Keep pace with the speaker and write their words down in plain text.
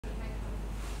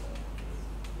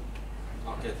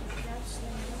Good.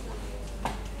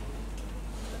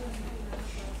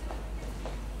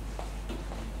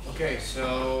 Okay,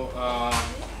 so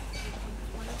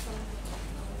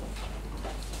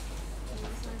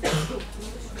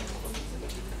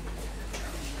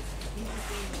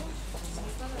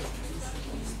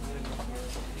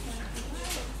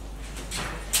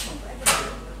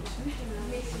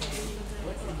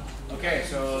okay,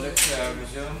 so let's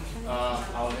resume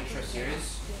our lecture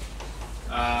series,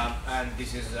 and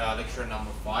this is lecture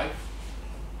number 5.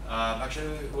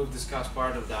 Actually, we've discussed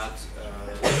part of that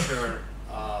lecture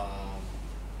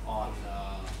on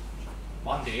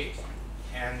Monday,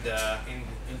 and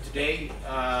in today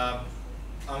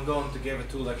I'm going to give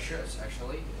 2 lectures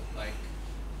actually, like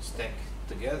stack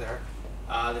together.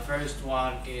 The first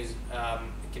one is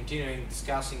continuing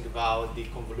discussing about the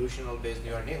convolutional based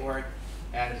neural network,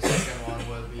 and the second one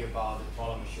will be about the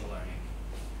follow machine learning.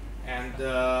 And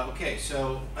okay,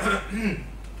 so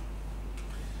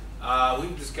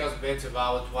we've discussed a bit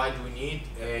about why do we need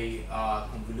a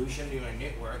convolution neural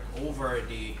network over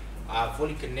the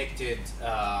fully connected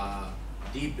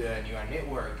deep neural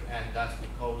network, and that's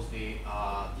because the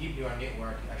deep neural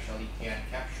network actually can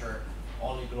capture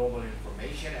only global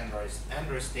information and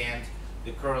understand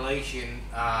the correlation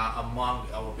among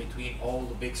or between all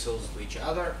the pixels to each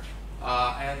other,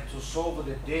 and to solve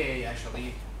the day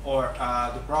actually, or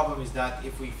the problem is that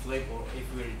if we flip or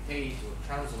if we rotate or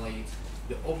translate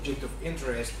the object of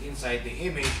interest inside the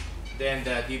image, then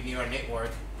the deep neural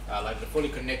network, like the fully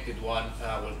connected one,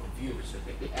 will confuse.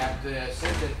 At the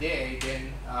certain day,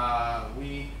 then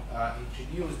we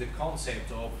introduced the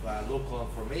concept of local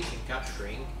information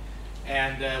capturing,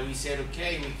 and we said,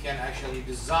 okay, we can actually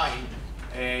design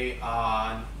a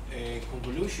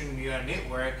convolution neural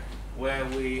network where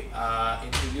we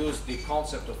introduce the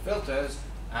concept of filters,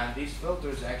 and these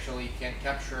filters actually can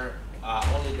capture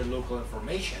only the local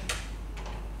information.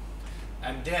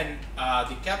 And then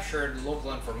the captured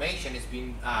local information is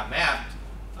being mapped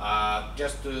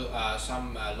just to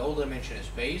some low dimension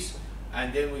space,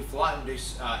 and then we flatten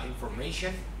this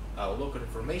information, local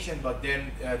information, but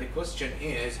then the question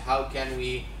is, how can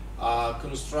we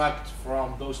construct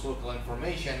from those local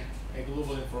information a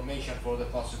global information for the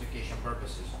classification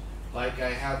purposes? Like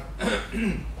I have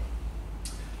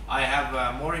I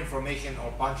have more information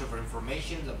or bunch of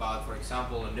information about, for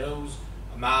example, a nose,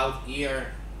 a mouth,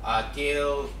 ear,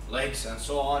 tail, legs, and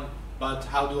so on. But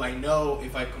how do I know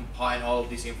if I combine all of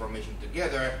this information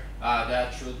together?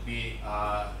 That should be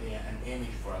an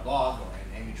image for a dog or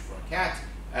an image for a cat,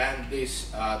 and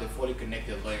this the fully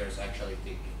connected layers actually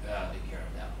take care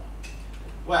of that one.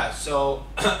 Well, so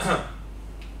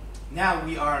now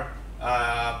we are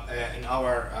in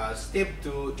our step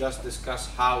 2, just discuss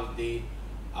how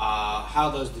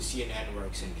does the CNN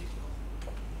works in detail.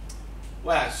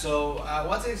 Well, so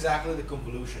what exactly the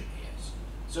convolution is?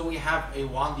 So we have a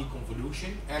 1D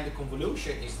convolution, and the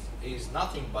convolution is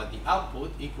nothing but the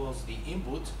output equals the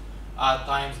input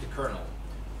times the kernel.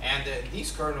 And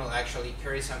this kernel actually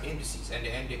carries some indices, and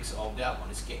the index of that one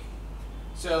is k.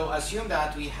 So assume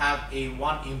that we have a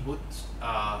 1 input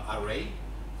array,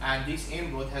 and this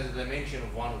input has a dimension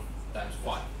of 1 times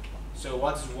 5. So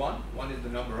what is 1? 1 is the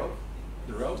number of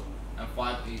the row, and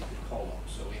 5 is the column.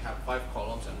 So we have 5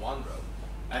 columns and 1 row.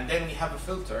 And then we have a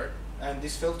filter, and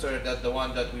this filter, that the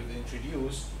one that we've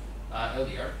introduced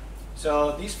earlier.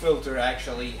 So this filter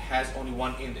actually has only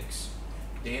 1 index.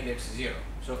 The index is 0.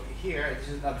 So here, this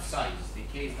is not the size. The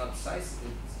k is not the size.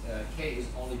 K is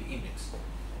only the index.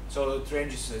 So it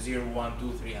ranges 0, 1,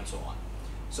 2, 3, and so on.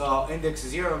 So index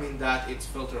 0 means that it's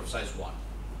filter of size 1.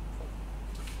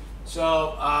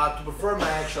 So to perform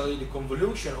actually the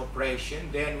convolution operation,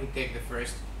 then we take the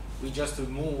first, we just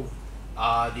remove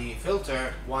the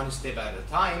filter 1 step at a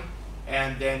time,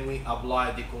 and then we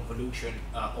apply the convolution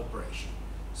operation.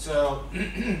 So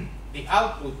the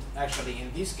output actually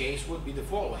in this case would be the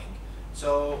following.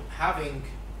 So having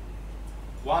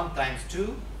 1 times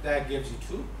 2, that gives you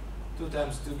 2. 2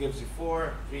 times 2 gives you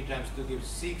 4. 3 times 2 gives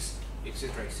you 6,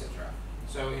 etc., etc.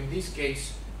 So in this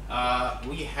case,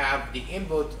 we have the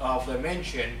input of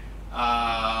dimension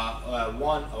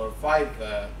 1 or 5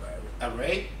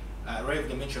 array of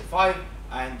dimension 5,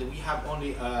 and we have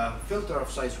only a filter of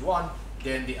size 1.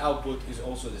 Then the output is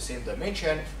also the same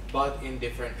dimension, but in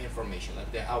different information.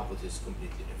 Like the output is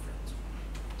completely different.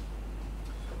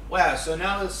 Well, so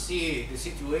now let's see the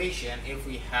situation if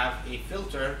we have a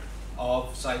filter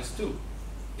of size 2.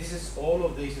 This is all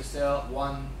of this is still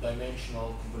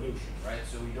 1-dimensional convolution, right?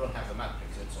 So we don't have a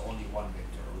matrix, it's only 1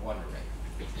 vector or 1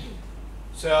 array.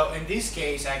 So in this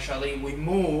case, actually, we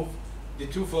move the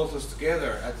 2 filters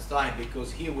together at the time,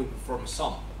 because here we perform a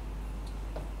sum.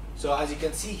 So as you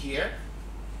can see here,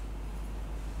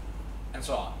 and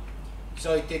so on.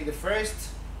 So you take the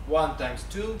first 1 times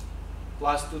 2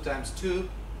 plus 2 times 2,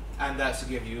 and that's to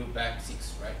give you back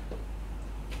 6, right?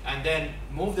 And then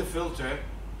move the filter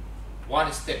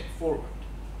 1 step forward.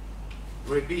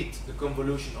 Repeat the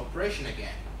convolution operation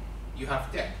again. You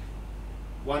have 10.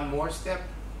 1 more step,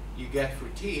 you get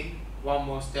 14. 1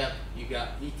 more step, you got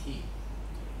 18.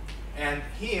 And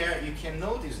here you can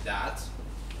notice that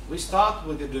we start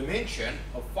with the dimension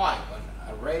of 5,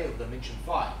 an array of dimension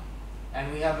 5.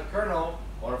 And we have a kernel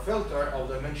or a filter of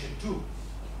dimension 2.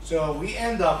 So we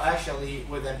end up actually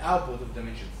with an output of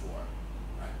dimension 4.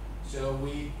 Right? So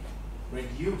we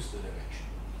reduce the dimension.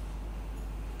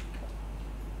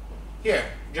 Here,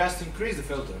 just increase the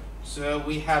filter. So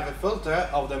we have a filter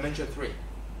of dimension 3.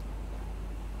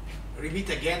 Repeat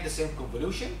again the same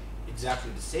convolution,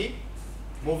 exactly the same.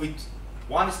 Move it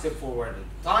 1 step forward at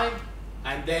a time,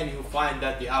 and then you find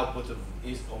that the output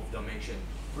is of dimension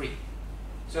 3.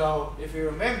 So if you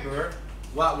remember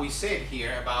what we said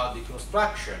here about the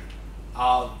construction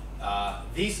of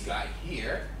this guy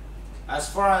here, as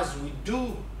far as we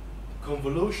do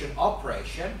convolution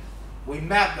operation, we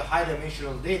map the high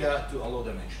dimensional data to a low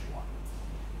dimensional one.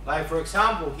 Like for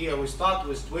example, here we start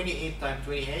with 28 times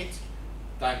 28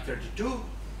 times 32,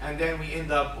 and then we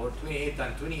end up with 28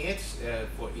 times 28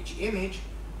 for each image,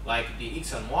 like the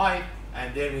x and y,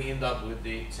 and then we end up with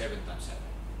the 7 times 7.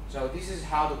 So this is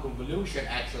how the convolution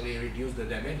actually reduces the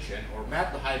dimension or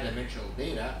map the high dimensional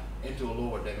data into a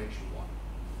lower dimension one.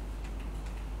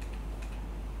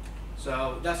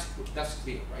 So that's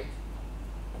clear, right?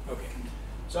 Okay.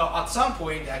 So at some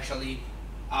point actually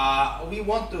we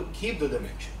want to keep the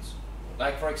dimensions.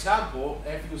 Like for example,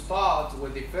 if you start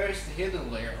with the first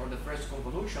hidden layer or the first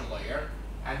convolution layer,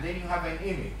 and then you have an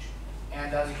image,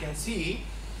 and as you can see,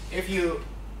 if you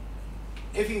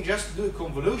just do a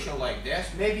convolution like this,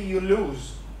 maybe you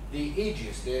lose the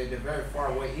edges, the very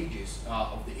far away edges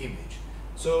of the image.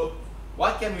 So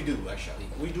what can we do actually?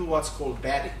 We do what's called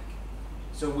padding.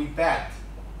 So we pad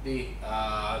the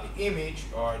image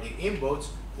or the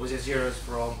inputs with the zeros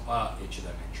from each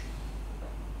dimension.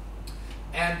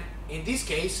 And in this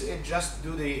case, just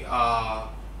do the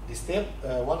step,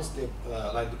 one step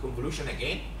like the convolution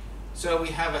again. So we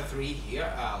have a 3 here,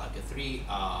 like a 3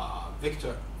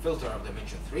 vector filter of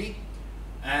dimension 3,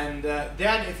 and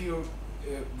then if you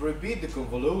repeat the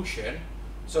convolution,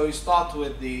 so you start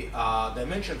with the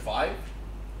dimension 5,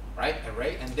 right,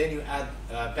 array, and then you add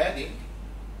padding.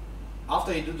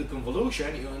 After you do the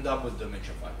convolution, you end up with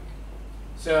dimension 5 again.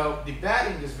 So the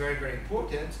padding is very, very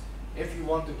important if you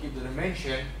want to keep the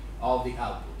dimension of the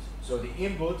output. So the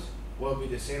input will be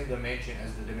the same dimension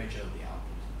as the dimension of the output.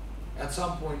 At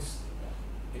some points,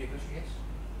 any question? Yes?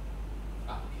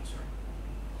 Okay, sorry.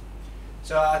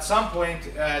 So at some point,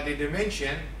 the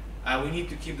dimension, we need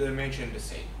to keep the dimension the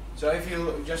same. So if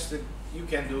you just, you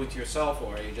can do it yourself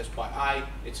or you just by eye,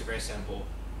 it's a very simple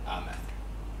method.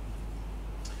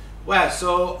 Well,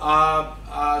 so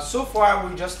so far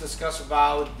we just discussed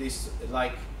about this,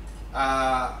 like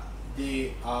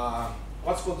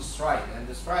what's called the stride, and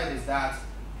the stride is that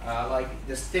like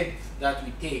the step that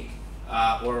we take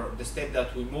or the step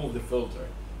that we move the filter.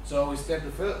 So we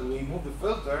move the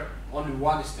filter only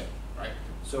 1 step, right?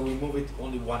 So we move it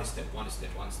only 1 step, or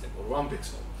 1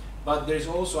 pixel. But there's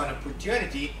also an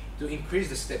opportunity to increase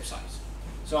the step size.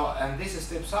 So, and this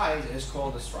step size is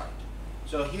called the stride.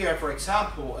 So here, for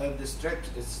example, if the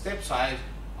step size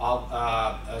of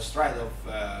a stride of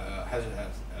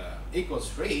equals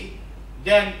 3,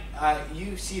 then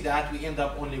you see that we end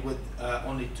up only with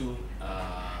only two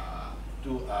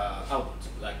outputs,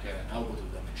 like an output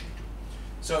of dimension 2.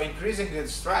 So increasing the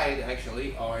stride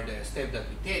actually, or the step that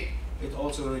we take, it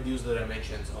also reduces the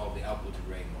dimensions of the output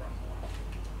array more and more.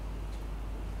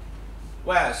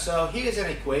 Well, so here's an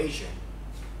equation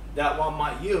that one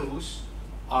might use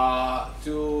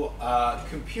to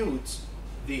compute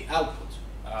the output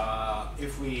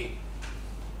if we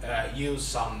use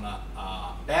some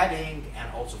padding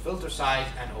and also filter size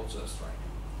and also a stride.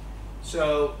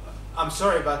 So I'm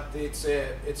sorry, but it's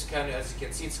kind of, as you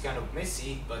can see, it's kind of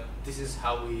messy, but this is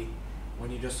how when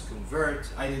you just convert.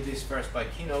 I did this first by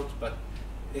Keynote, but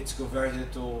it's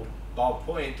converted to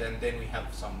PowerPoint, and then we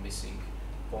have some missing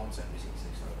fonts and missing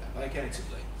things like that. But I can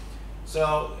explain.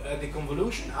 So the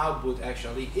convolution output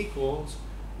actually equals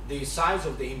the size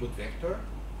of the input vector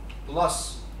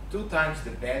plus 2 times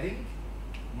the padding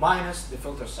minus the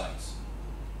filter size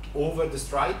over the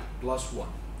stride plus 1.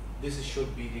 This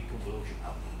should be the convolution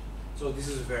output. So this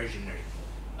is a very generic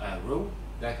rule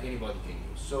that anybody can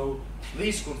use. So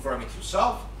please confirm it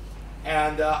yourself,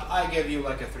 and I gave you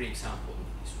like a 3 example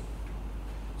of this rule.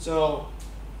 So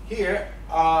here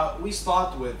we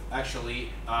start with actually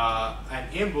an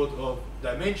input of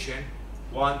dimension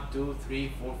 1, 2,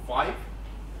 3, 4, 5.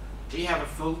 We have a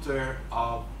filter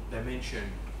of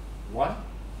dimension 1,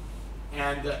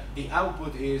 and the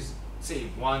output is say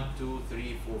 1, 2,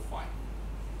 3, 4, 5.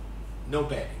 No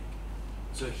padding.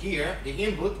 So here the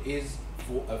input is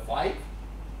 5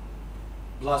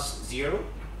 plus 0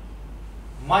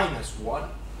 minus 1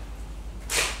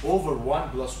 over 1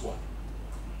 plus 1,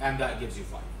 and that gives you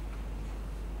 5.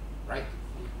 Right?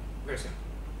 Very simple.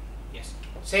 Yes.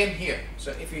 Same here.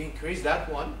 So if you increase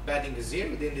that one, padding is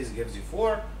 0, then this gives you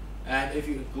 4, and if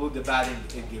you include the padding,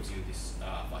 it gives you this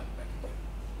 5 padding.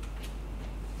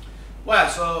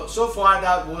 Well, so far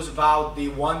that was about the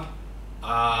 1D.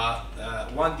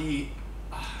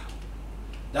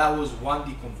 That was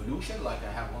 1D convolution, like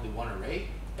I have only one array.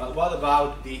 But what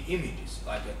about the images,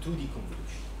 like a 2D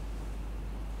convolution?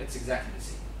 It's exactly the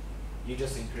same. You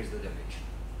just increase the dimension.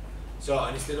 So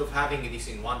instead of having this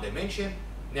in 1 dimension,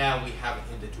 now we have it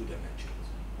in the 2 dimensions,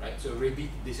 right? So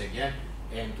repeat this again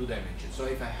in 2 dimensions. So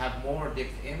if I have more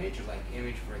depth image, like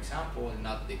image for example, and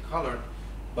not the colored,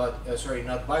 but sorry,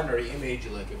 not binary image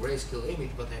like a grayscale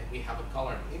image, but then we have a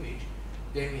colored image,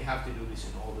 then we have to do this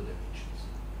in all the dimensions,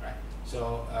 right?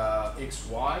 So X,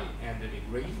 Y, and then the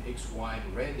green, X, Y,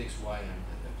 and red, X, Y, and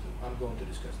I'm going to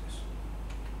discuss this.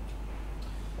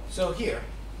 So here,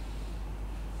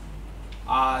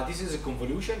 this is a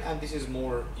convolution, and this is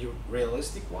more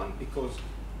realistic one because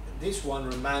this one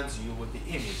reminds you with the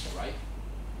image, right?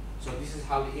 So this is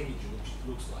how the image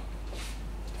looks like.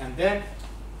 And then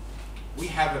we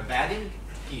have a padding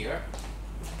here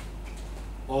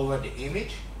over the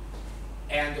image,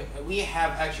 and we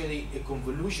have actually a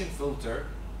convolution filter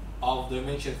of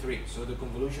dimension 3. So the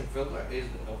convolution filter is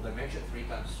of dimension 3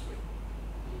 times 3,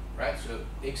 right? So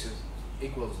X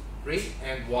equals 3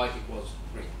 and Y equals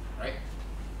 3, right?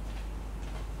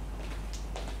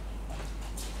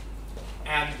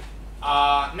 And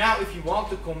now if you want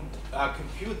to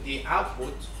compute the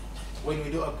output when we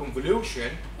do a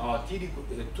convolution,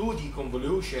 2D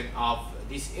convolution of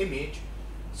this image,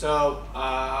 so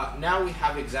now we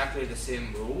have exactly the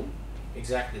same rule,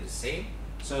 exactly the same.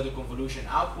 So the convolution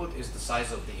output is the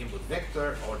size of the input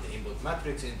vector, or the input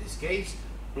matrix in this case,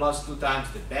 plus 2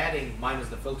 times the padding minus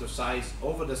the filter size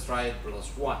over the stride plus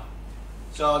 1.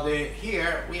 So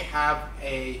here we have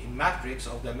a matrix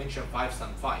of dimension 5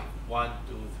 times 5. 1,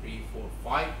 2, 3, 4,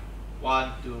 5.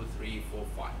 1, 2, 3, 4,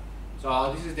 5.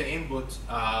 So this is the input.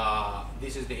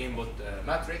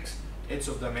 Matrix. It's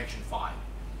of dimension 5,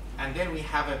 and then we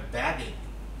have a padding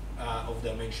of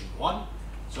dimension 1.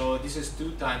 So this is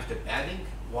 2 times the padding,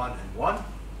 1 and 1,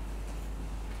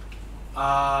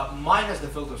 minus the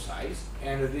filter size,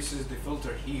 and this is the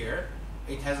filter here.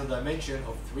 It has a dimension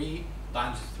of 3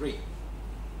 times 3,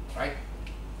 right?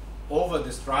 Over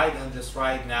the stride, and the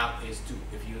stride now is 2.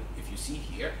 If you see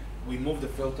here, we move the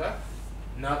filter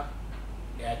not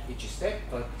at each step,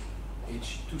 but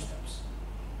each 2 steps.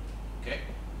 Okay,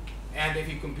 and if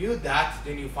you compute that,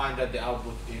 then you find that the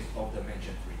output is of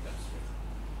dimension 3 times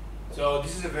 3. So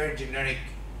this is a very generic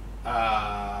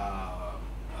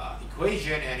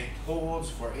equation, and it holds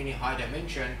for any high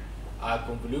dimension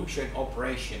convolution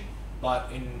operation. But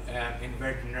in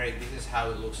very generic, this is how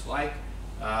it looks like,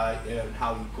 and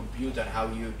how you compute and how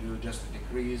you do just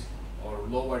decrease or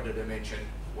lower the dimension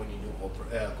when you do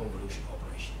convolution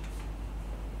operation.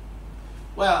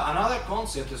 Well, another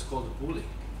concept is called pooling.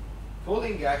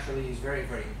 Pooling actually is very,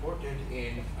 very important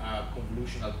in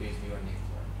convolutional based neural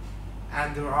network.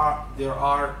 And there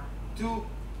are 2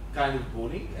 kind of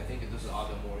pooling. I think those are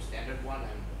the more standard one,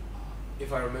 and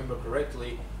if I remember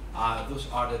correctly, those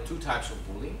are the 2 types of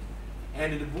pooling.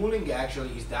 And the pooling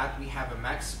actually is that we have a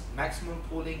maximum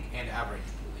pooling and average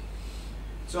pooling.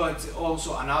 So it's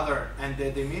also another, and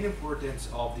the main importance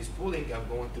of this pooling I'm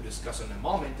going to discuss in a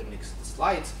moment in the next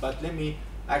slides, but let me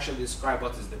actually describe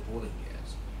what is the pooling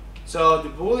is. So the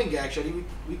pooling actually,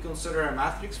 we consider a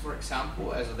matrix, for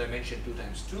example, as a dimension 2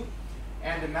 times 2,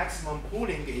 and the maximum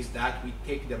pooling is that we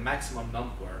take the maximum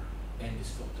number in this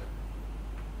filter.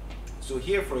 So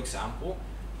here, for example,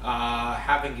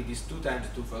 having this 2 times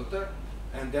 2 filter,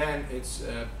 and then it's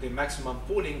the maximum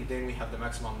pooling, then we have the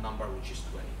maximum number, which is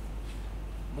 20.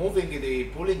 Moving the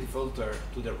pooling filter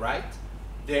to the right,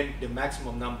 then the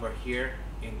maximum number here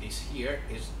in this here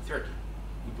is 30.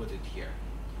 We put it here.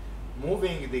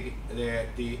 Moving the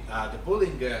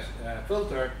pooling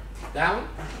filter down,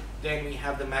 then we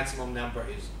have the maximum number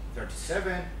is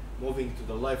 37. Moving to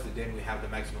the left, then we have the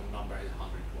maximum number is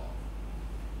 112.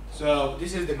 So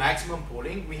this is the maximum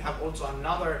pooling. We have also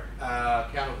another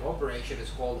kind of operation is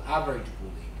called average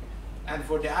pooling. And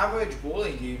for the average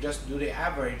boolean, you just do the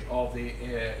average of the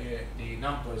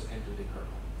numbers into the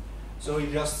kernel. So you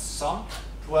just sum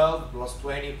 12 plus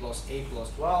 20 plus 8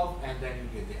 plus 12, and then you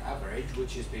get the average,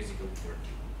 which is basically 30.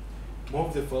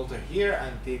 Move the filter here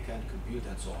and take and compute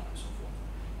and so on and so forth.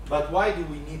 But why do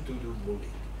we need to do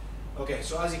boolean? Okay,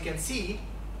 so as you can see,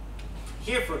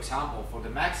 here for example, for the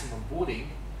maximum boolean,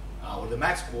 or the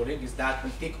max boolean, is that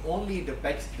we take only the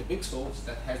pixels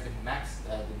that has the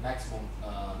maximum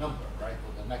number, right,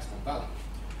 or the maximum value.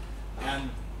 And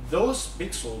those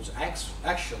pixels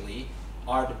actually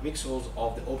are the pixels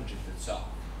of the object itself,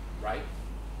 right?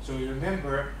 So you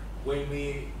remember when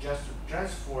we just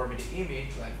transform the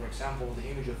image, like for example the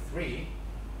image of 3,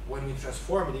 when we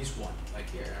transform this one, like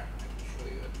here, I can show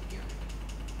you it here.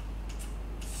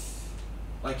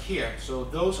 Like here, so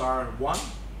those are 1,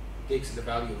 takes the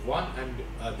value of 1,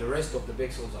 and the rest of the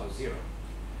pixels are 0.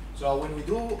 So when we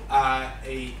do a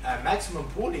maximum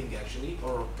pooling actually,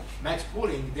 or max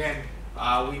pooling, then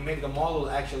we make the model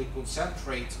actually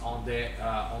concentrate on the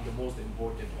most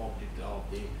important object of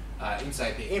the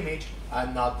inside the image,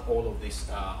 and not all of this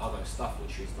other stuff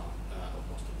which is not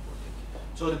most important.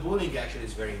 So the pooling actually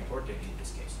is very important in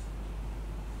this case.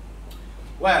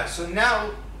 Well, so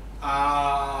now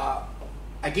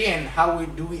again, how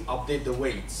do we update the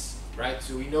weights, right?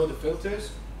 So we know the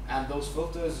filters, and those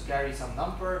filters carry some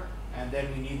number, and then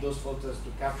we need those filters to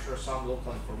capture some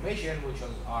local information, which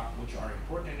are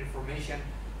important information.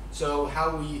 So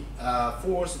how we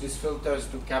force these filters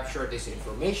to capture this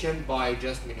information by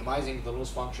just minimizing the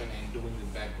loss function and doing the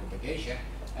backpropagation,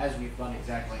 as we've done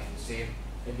exactly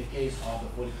in the case of the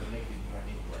fully connected neural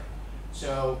network.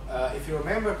 So if you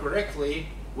remember correctly,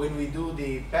 when we do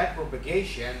the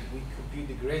backpropagation, we compute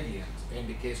the gradient in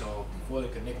the case of the fully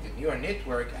connected neural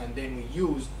network, and then we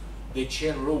use the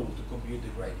chain rule to compute the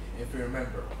gradient, if you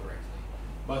remember correctly.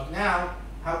 But now,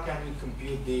 how can we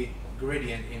compute the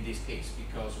gradient in this case?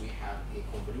 Because we have a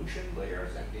convolution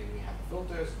layers, and then we have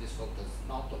filters. These filters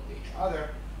not talk to each other.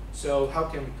 So how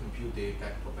can we compute the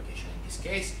backpropagation in this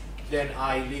case? Then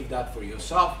I leave that for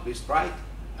yourself. Please try it.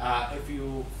 If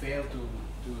you fail to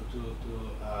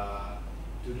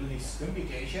do this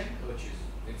computation, which is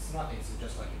it's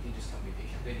just like a digits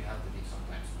computation, then you have to take some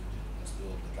time to just do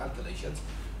all the calculations.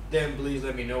 Then please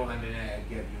let me know, and then I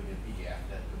give you the PDF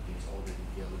that contains all the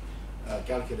detailed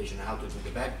calculation how to do the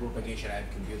backpropagation and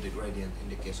compute the gradient in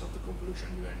the case of the convolution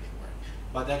neural network.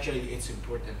 But actually, it's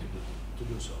important to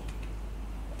do so.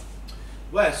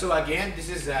 Well, so again, this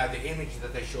is the image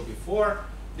that I showed before.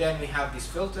 Then we have this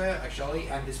filter actually,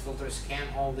 and this filter scan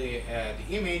all the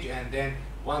image, and then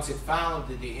once it found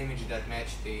the image that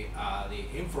matched the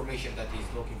information that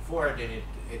it's looking for, then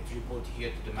it reports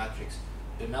here to the matrix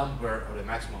the number or the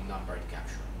maximum number it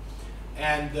captured.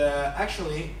 And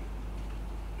actually,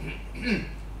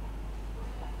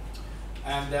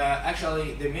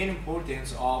 the main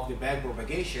importance of the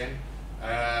backpropagation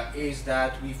is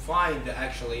that we find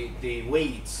actually the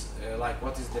weights, like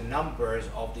what is the numbers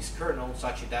of this kernel,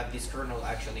 such that this kernel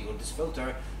actually, or this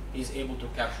filter, is able to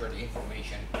capture the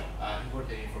information,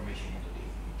 important information into the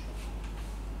image.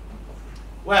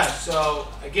 Well, so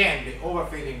again, the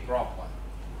overfitting problem.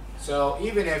 So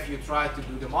even if you try to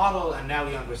do the model and now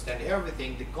you understand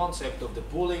everything, the concept of the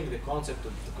pooling, the concept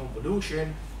of the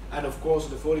convolution, and of course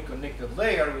the fully connected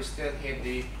layer, we still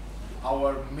hit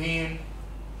our main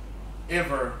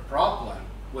ever problem,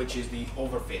 which is the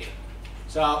overfitting.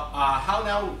 So how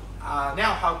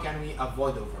can we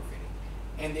avoid overfitting?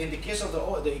 And in the case of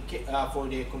for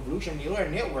the convolution neural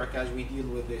network, as we deal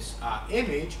with this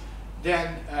image,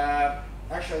 then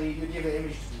actually you give an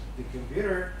image to the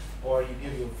computer, or you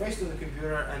give your face to the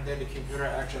computer, and then the computer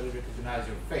actually recognizes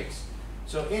your face.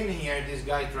 So in here, this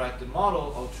guy tried to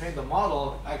model or train the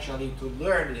model actually to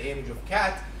learn the image of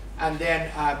cat, and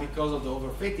then because of the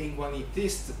overfitting, when he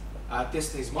test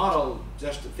his model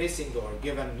just fixing or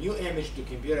give a new image to the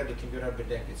computer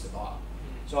predicts it's a dog.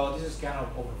 So this is kind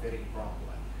of overfitting problem.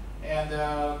 And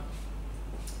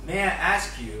may I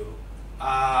ask you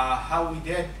how we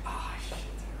did? Ah, shit, I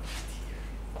wrote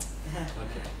it here.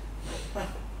 Okay.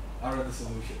 I wrote the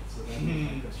solution, so that's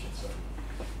my question. Sorry.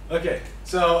 Okay,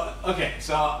 so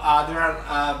there are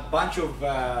a bunch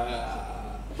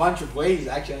of ways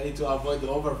actually to avoid the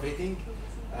overfitting.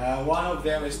 One of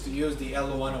them is to use the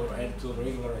L1 or L2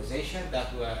 regularization.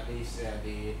 That is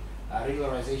the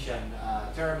regularization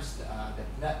terms,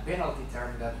 the penalty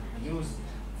term that we use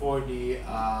for the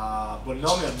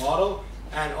polynomial model.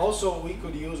 And also we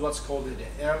could use what's called the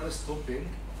early stopping,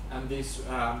 and this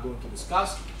I'm going to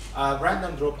discuss.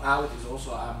 Random dropout is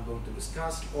also I'm going to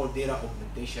discuss, or data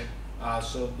augmentation.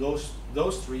 So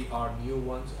those three are new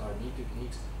ones, are new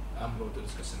techniques I'm going to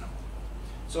discuss in a moment.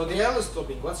 So the error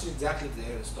stopping, what's exactly the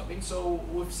error stopping? So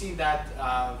we've seen that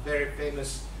very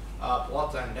famous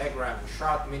plot and diagram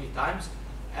shot many times.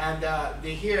 And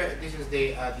here, this is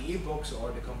the epochs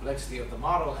or the complexity of the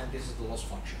model, and this is the loss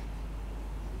function.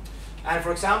 And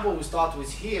for example, we start with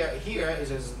here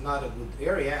is not a good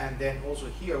area, and then also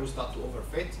here we start to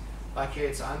overfit. Like here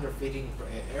it's underfitting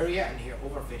area, and here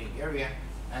overfitting area.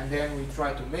 And then we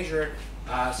try to measure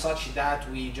such that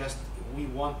we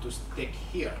want to stick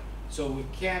here. So we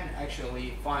can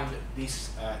actually find this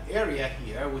area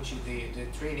here, which is the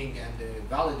training and the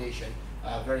validation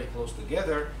very close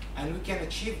together, and we can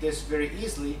achieve this very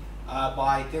easily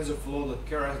by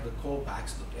TensorFlow.keras the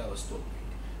callbacks.lstop.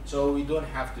 So we don't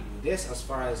have to do this. As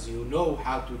far as you know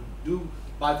how to do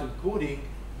Python coding,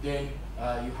 then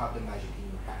you have the magic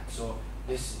in your hand. So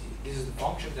this is the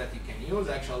function that you can use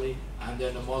actually, and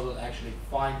then the model actually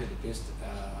find the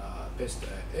best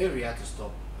area to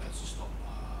stop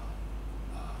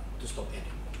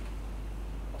ending.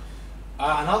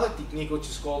 Another technique which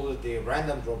is called the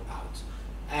random dropout.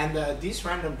 And this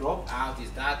random dropout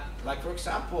is that, like for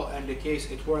example, in the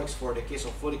case it works for the case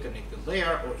of fully connected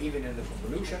layer, or even in the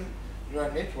convolution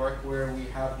neural network where we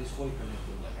have this fully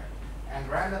connected layer. And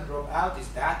random dropout is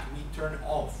that we turn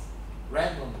off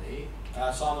randomly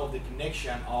some of the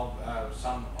connection of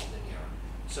some of the neuron.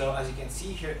 So as you can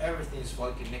see here, everything is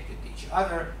fully connected to each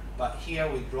other, but here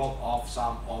we drop off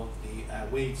some of the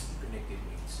weights, connected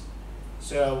weights.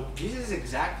 So this is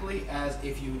exactly as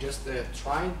if you just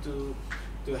trying to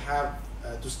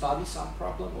study some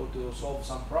problem or to solve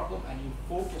some problem, and you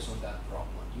focus on that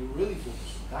problem. You really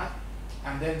focus on that,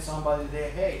 and then somebody there,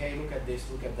 hey, look at this,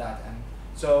 look at that, and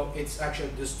so it's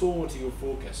actually distort your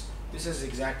focus. This is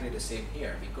exactly the same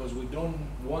here, because we don't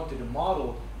want the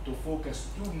model to focus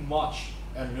too much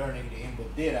on learning the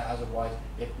input data, otherwise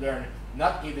it learns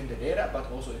not even the data,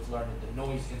 but also it's learning the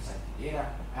noise inside the data,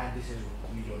 and this is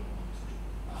what we don't want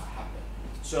to happen.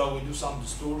 So we do some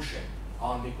distortion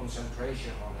on the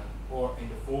concentration or in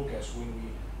the focus when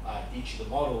we teach the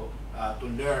model to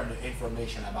learn the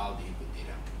information about the input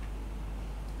data.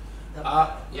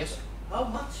 Yes? How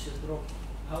much drop?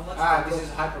 How much? This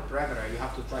is hyperparameter. You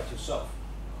have to try to solve.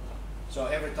 So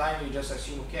every time you just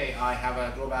assume, okay, I have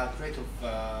a dropout rate of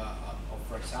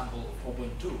for example,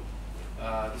 4.2.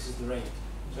 This is the rate.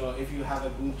 So if you have a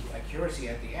good accuracy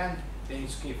at the end, then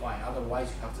it's okay, fine.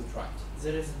 Otherwise, you have to try it.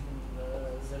 There is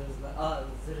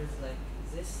like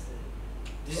this.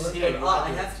 This is here. I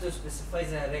have to specify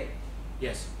the array.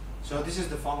 Yes. So this is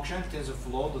the function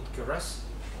TensorFlow.keras,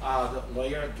 the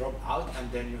layer drop out,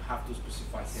 and then you have to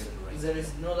specify here the rate. There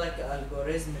is no like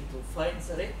algorithm to find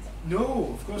the rate.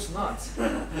 No, of course not.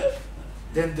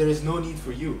 Then there is no need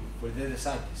for you, for the data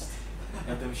scientist,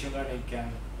 and the machine learning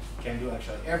can do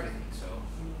actually everything. So.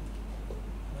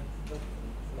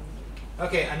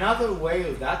 Okay, another way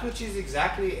of that, which is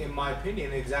exactly, in my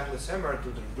opinion, exactly similar to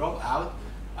the dropout,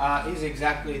 is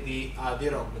exactly the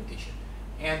data augmentation.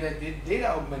 And the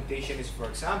data augmentation is, for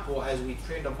example, as we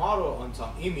train the model on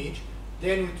some image,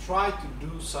 then we try to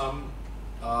do some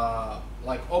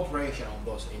like operation on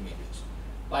those images.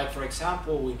 Like for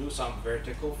example, we do some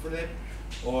vertical flip,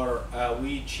 or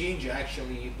we change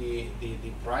actually the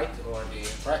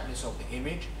brightness of the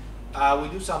image. We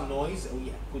do some noise.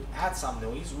 We could add some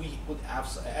noise. We could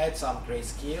add some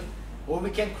grayscale, or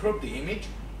we can crop the image.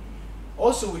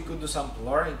 Also, we could do some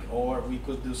blurring, or we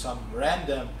could do some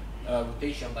random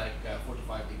rotation, like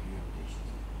 45-degree rotations.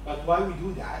 But why we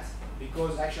do that?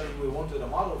 Because actually we wanted the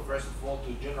model, first of all,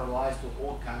 to generalize to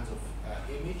all kinds of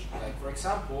image. Like for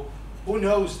example, who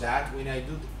knows that when I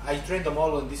train the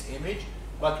model in this image,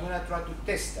 but when I try to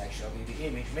test actually the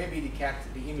image, maybe the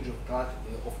image of cat,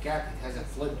 it has a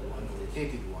flipped one or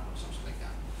rotated one or something like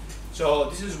that. So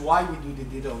this is why we do the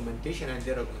data augmentation, and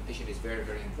data augmentation is very,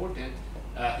 very important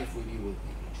if we deal with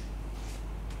image.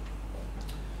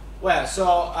 Well,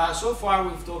 so far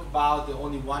we've talked about the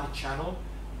only one channel,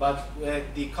 but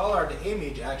the color of the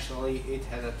image actually it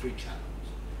has a 3 channels,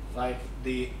 like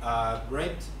the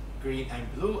red, green, and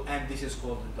blue, and this is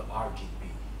called the RGB.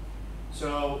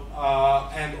 So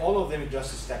and all of them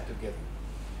just stack together.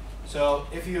 So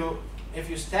if you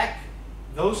stack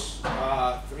those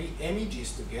 3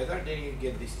 images together, then you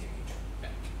get this image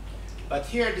back. But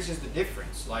here this is the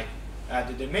difference. Like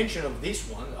the dimension of this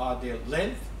one are the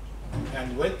length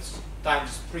and width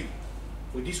times 3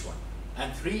 with this one,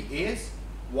 and 3 is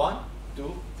 1,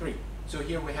 2, 3. So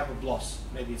here we have a plus.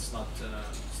 Maybe it's not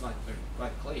very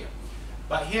quite clear.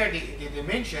 But here the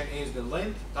dimension is the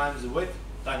length times the width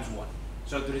times 1.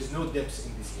 So there is no depth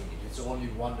in this image. It's only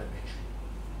 1 dimension.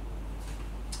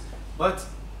 But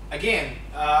again,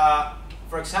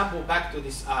 for example, back to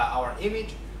this our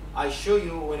image, I show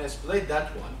you when I split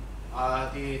that one,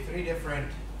 the three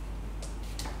different.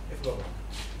 If go back.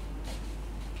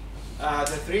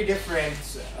 The three different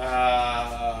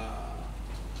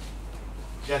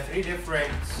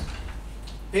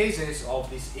phases of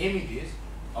these images,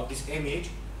 of this image,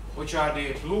 which are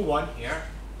the blue one here,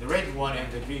 the red one,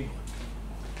 and the green one.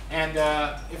 And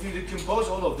if you decompose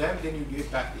all of them, then you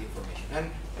get back the information.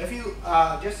 And if you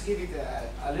just give it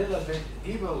a little bit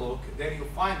deeper look, then you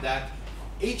find that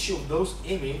each of those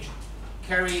images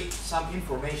carry some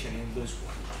information in this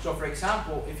one. So for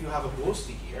example, if you have a ghost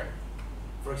here,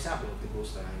 for example, if the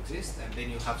ghost exists, and then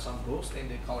you have some ghost in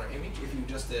the color image, if you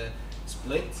just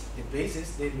split the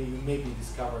bases, then you maybe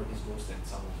discover this ghost in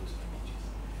some of those images.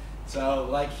 So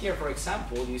like here, for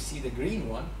example, you see the green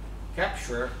one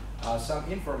capture some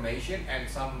information and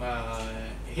some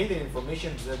hidden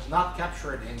information that's not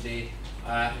captured in the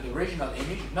original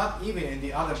image, not even in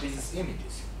the other business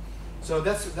images. So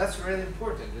that's really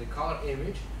important. The color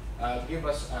image give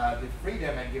us the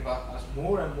freedom and give us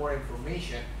more and more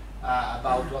information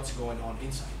about what's going on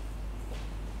inside.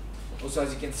 Also,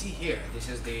 as you can see here, this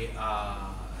is the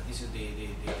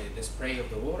spray of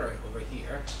the water over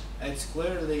here. It's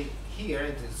clearly here.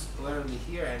 It is clearly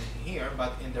here and here,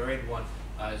 but in the red one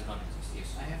is not exist.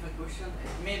 Yes. I have a question.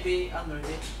 It may be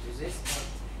unrelated to this, but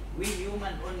we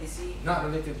human only see. Not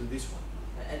related to this one.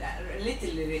 A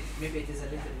little related. Maybe it is a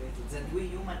little related. That we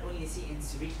human only see in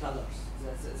 3 colors.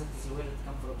 That is where it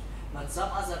comes from. But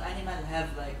some other animal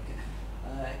have like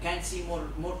can see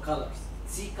more colors.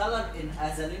 See color in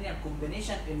as a linear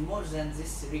combination in more than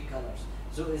these 3 colors.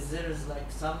 So is there like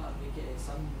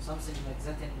something like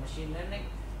that in machine learning?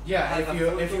 Yeah,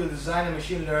 if you design a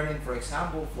machine learning, for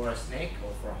example, for a snake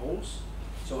or for a horse,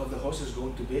 so if the horse is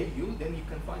going to obey you, then you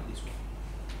can find this one.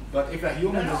 But if a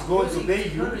human is going to obey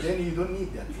you, then you don't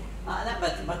need that one. No,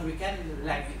 but we can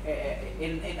like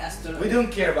in we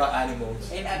don't care about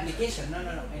animals. In application, no.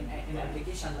 In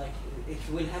application, like it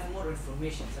will have more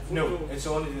information. No, it's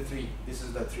only the 3. This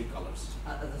is the 3 colors.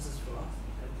 This is for us.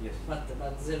 Yes. But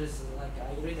there is like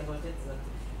I read about it that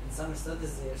in some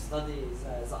studies they study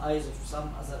the eyes of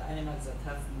some other animals that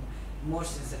have more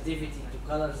sensitivity to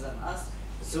colors than us,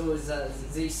 so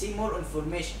they see more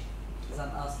information than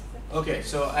us. Okay,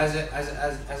 so as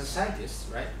a scientist,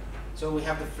 right? So we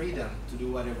have the freedom to do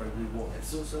whatever we want.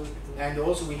 And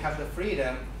also we have the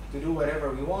freedom to do whatever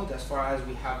we want as far as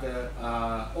we have the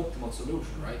optimal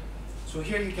solution, right? So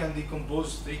here you can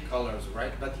decompose 3 colors,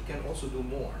 right? But you can also do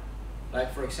more.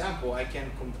 Like for example, I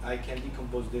can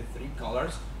decompose the 3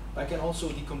 colors, but I can also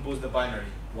decompose the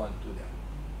binary one to them.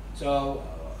 So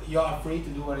you are free to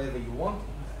do whatever you want.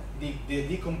 The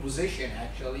decomposition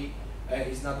actually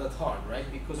is not that hard,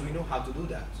 right? Because we know how to do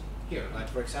that. Here, like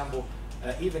for example,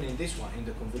 even in this one, in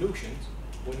the convolutions,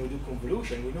 when we do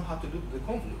convolution, we know how to do the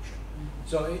convolution.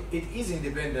 So it is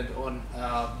independent on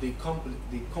the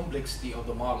complexity of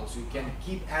the model. So you can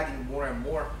keep adding more and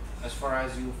more as far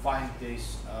as you find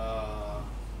this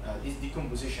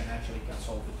decomposition actually can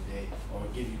solve it today or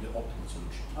give you the optimal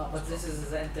solution. But this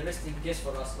is an interesting case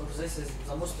for us, or this is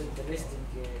the most interesting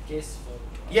case for.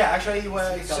 Yeah, actually,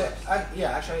 well,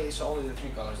 actually, it's only the 3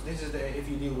 colors. This is if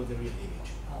you deal with the real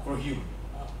image for human.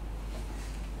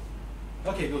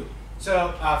 Okay, good.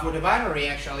 So for the binary,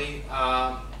 actually,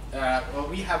 well,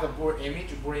 we have a poor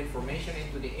image, poor information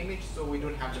into the image, so we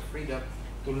don't have the freedom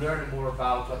to learn more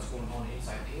about what's going on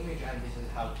inside the image, and this is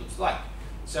how it looks like.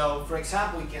 So, for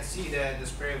example, you can see the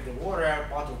spray of the water,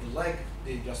 part of the leg,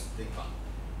 they come.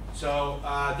 So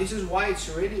this is why it's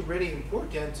really, really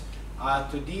important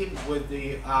to deal with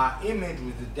the image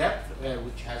with the depth,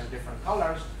 which has different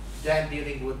colors, than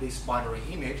dealing with this binary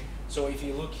image. So if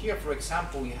you look here, for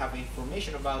example, you have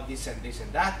information about this and this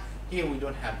and that. Here we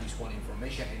don't have this one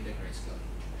information in the grayscale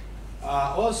image.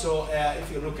 Also, if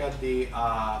you look at the,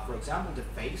 for example, the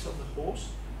face of the horse,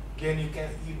 then you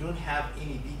don't have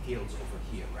any details over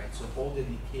here, right? So all the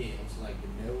details like the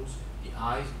nose, the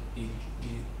eyes,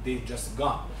 they just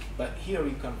gone. But here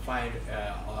you can find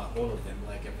all of them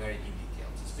like a very deep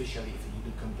details, especially if you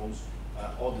decompose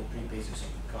all the 3 bases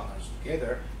of the colors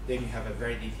together, then you have a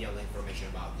very detailed information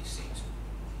about these things.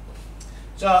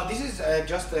 So this is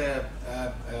just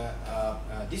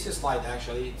this slide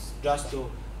actually, it's just to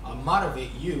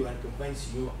motivate you and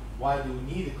convince you why do we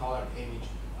need a color image,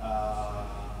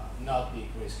 not the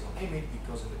grayscale image,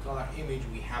 because in the color image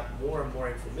we have more and more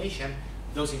information.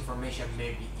 Those information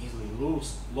may be easily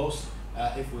lost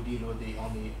if we deal with the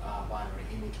only binary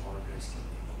image or grayscale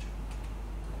image.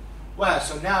 Well,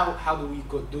 so now how do we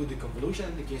do the convolution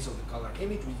in the case of the color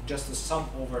image? We just sum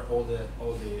over all the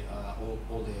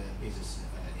basis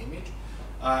image.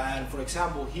 And for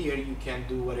example, here you can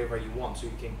do whatever you want. So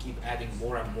you can keep adding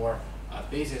more and more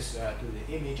bases to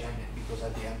the image, and because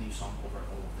at the end you sum over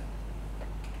all of them.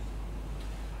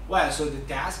 Well, so the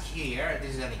task here,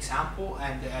 this is an example,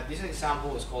 and this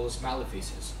example is called smiley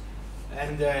faces.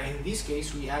 And in this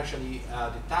case, we actually,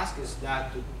 the task is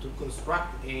that to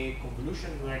construct a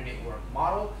convolutional neural network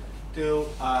model to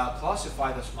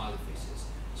classify the smiley faces.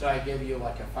 So I gave you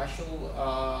like a facial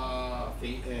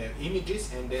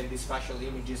images, and then these facial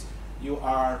images, you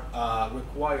are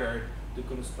required to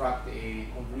construct a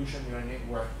convolutional neural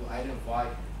network to identify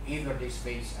either this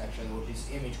face actually or this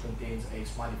image contains a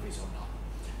smiley face or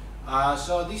not.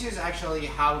 So this is actually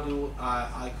how do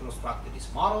I constructed this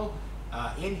model.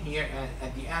 In here, and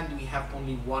at the end we have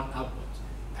only one output,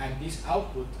 and this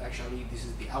output actually, this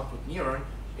is the output neuron,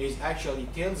 is actually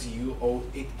tells you, or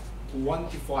it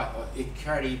quantify, or it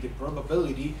carry the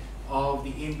probability of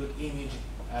the input image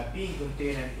being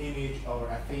contain an image or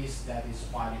a face that is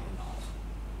smiley or not.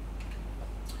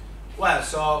 Well,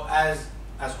 so as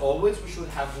always, we should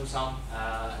have do some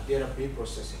data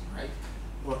pre-processing, right,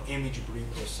 or image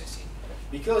pre-processing,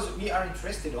 because we are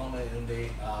interested in the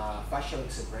facial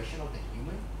expression of the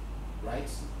human, right?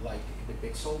 Like the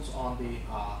pixels on the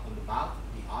mouth,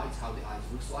 the eyes, how the eyes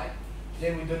looks like.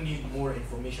 Then we don't need more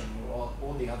information or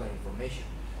all the other information.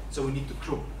 So we need to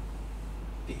crop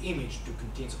the image to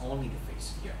contains only the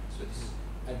face here. So this is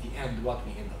at the end what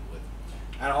we end up with.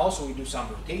 And also we do some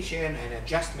rotation and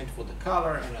adjustment for the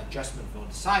color and adjustment for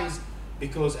the size,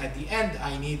 because at the end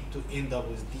I need to end up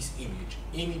with this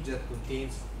image that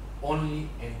contains only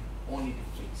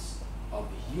the face of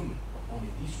the human, only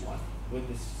this one with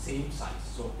the same size.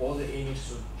 So all the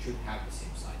images should have the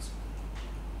same size.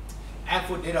 And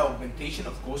for data augmentation,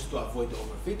 of course, to avoid the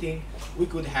overfitting, we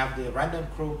could have the random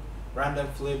crop, random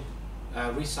flip,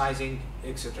 resizing,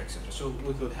 etc., etc. So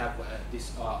we could have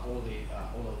this all of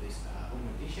this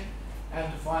augmentation,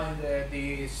 and to find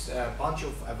this bunch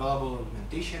of available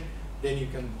augmentation, then you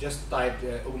can just type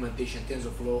augmentation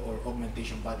TensorFlow or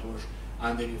augmentation PyTorch,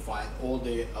 and then you find all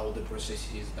the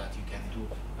processes that you can do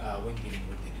when dealing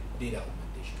with the data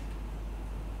augmentation.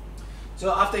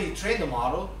 So after you train the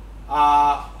model,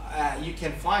 you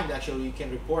can find, actually you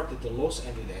can report the loss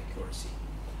and the accuracy.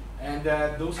 And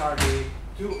those are the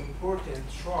two important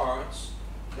charts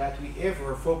that we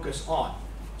ever focus on.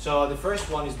 So the first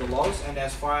one is the loss, and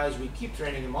as far as we keep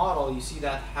training the model, you see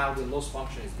that how the loss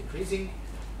function is decreasing,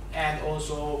 and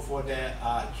also for the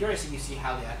accuracy, you see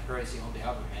how the accuracy on the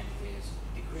other hand is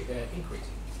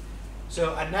increasing.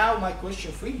 So and now my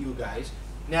question for you guys,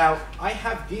 now I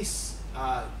have these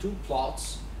two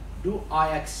plots. Do I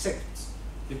accept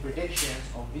the predictions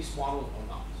of this model or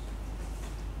not?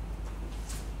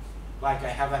 Like I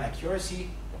have an accuracy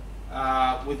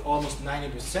with almost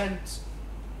 90%.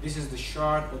 This is the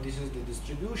chart, or this is the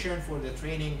distribution for the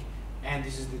training, and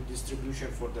this is the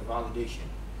distribution for the validation.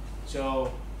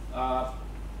 So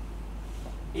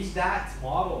is that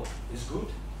model is good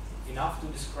enough to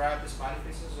describe the smiley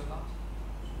faces or not?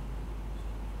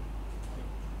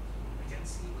 I can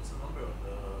see what's the number of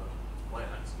the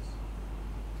y-axis.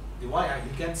 The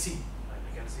y-axis, you can see.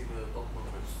 I can see the top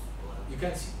numbers. You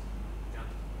can see.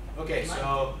 Yeah. Okay,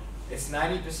 so it's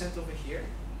 90% over here,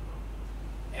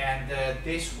 and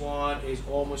this one is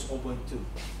almost 0.2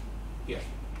 here.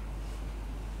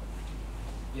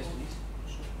 Yes, please.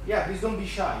 Yeah, please don't be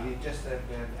shy. You just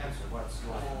answer what's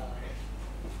going on. Okay.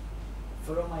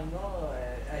 From I know,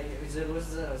 there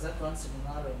was that one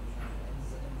seminar in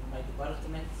my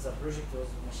department. The project was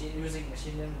using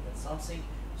machine learning and something.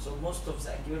 So most of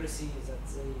the accuracy that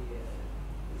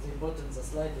they put in the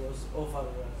slide was over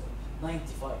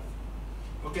 95.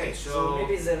 Okay, so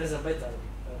maybe there is a better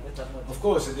model. Of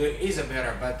course, there is a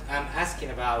better, but I'm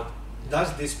asking about,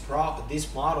 does this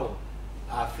model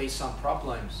face some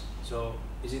problems? So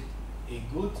is it a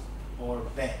good or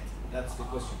bad? That's the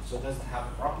question. So does it have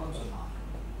problems or not?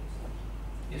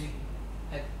 Yes.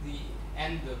 At the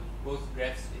end of both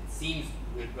graphs, it seems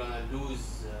we're gonna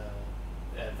lose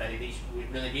validation.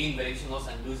 We're gonna gain validation loss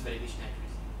and lose validation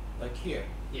accuracy. Like here.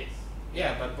 Yes.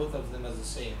 Yeah, but both of them are the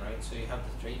same, right? So you have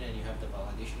the train and you have the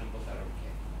validation, and both are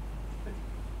okay.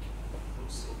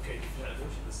 Looks okay.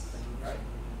 Right?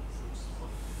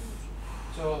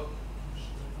 So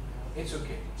it's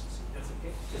okay. That's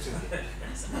okay. It's okay.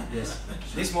 Yes.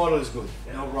 This model is good.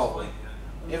 No problem.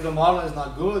 If the model is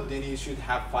not good, then you should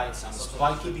find some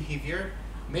spiky behavior.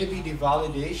 Maybe the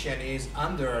validation is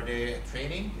under the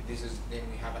training. Then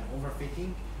we have an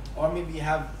overfitting, or maybe you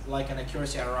have like an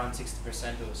accuracy around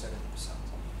 60% or 70%.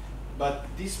 But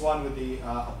this one with the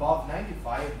above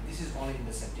 95, this is only in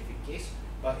the scientific case.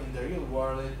 But in the real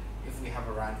world, if we have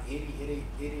around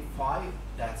 85,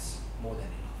 that's more than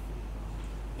enough.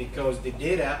 Because the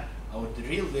data, or the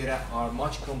real data, are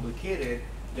much complicated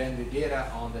than the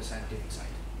data on the scientific side.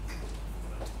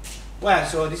 Well,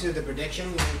 so this is the prediction.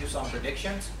 We will do some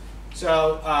predictions.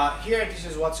 So here, this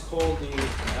is what's called the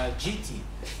GT.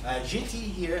 GT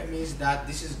here means that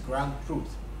this is ground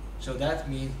truth. So that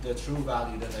means the true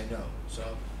value that I know. So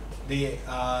the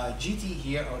GT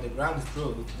here, or the ground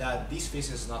truth, that this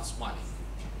face is not smiling.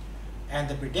 And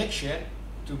the prediction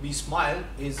to be smile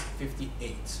is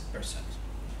 58%.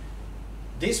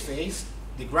 This face,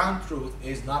 the ground truth,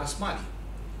 is not a smiley.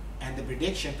 And the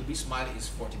prediction to be smiley is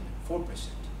 44%.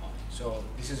 So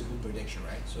this is a good prediction,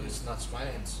 right? So it's not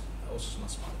smiling, and it's also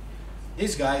not smiling.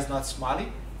 This guy is not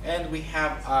smiling, and we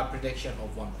have a prediction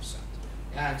of 1%,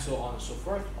 and so on and so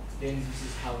forth. Then this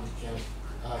is how we can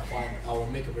find or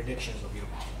make a predictions of your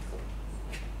model.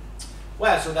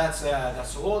 Well, so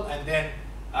that's all. And then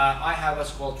I have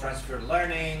what's called transfer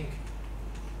learning,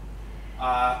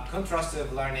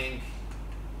 contrastive learning,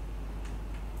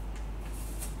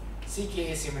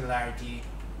 CKA similarity,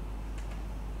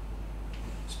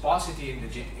 sparsity in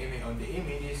the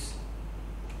images,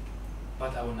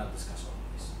 but I will not discuss all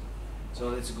of this. So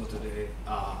let's go to the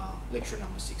lecture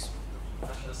number 6.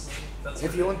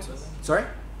 If you want, sorry?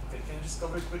 Okay, can you just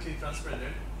cover quickly transfer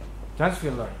learning?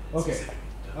 Transfer learning. Okay.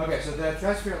 Yeah. Okay. So the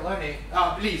transfer learning.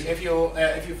 Please, if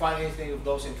you find anything of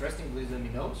those interesting, please let me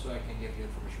know so I can give you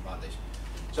information about this.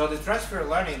 So the transfer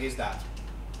learning is that.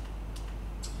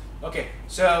 Okay.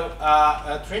 So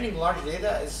training large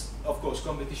data is, of course,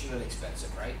 computationally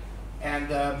expensive, right?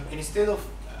 And instead of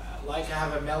like I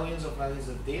have millions of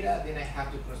data, then I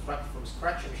have to construct from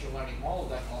scratch a machine learning model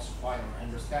that classify or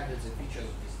understand the features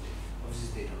of this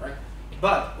data, right?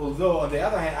 But although on the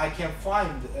other hand, I can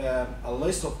find a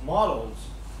list of models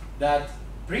that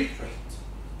pre-trained,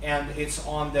 and it's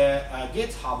on the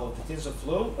GitHub of the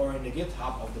TensorFlow or in the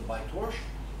GitHub of the PyTorch,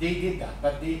 they did that.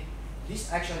 But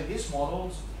these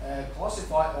models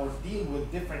classify or deal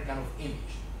with different kind of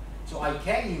image. So I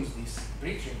can use this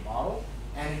pre-trained model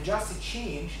and just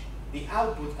change the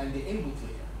output and the input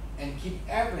layer and keep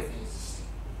everything the same.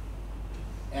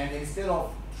 And instead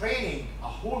of training a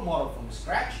whole model from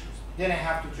scratch, then I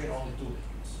have to train only 2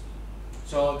 layers.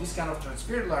 So this kind of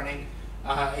transfer learning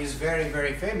is very,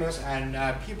 very famous, and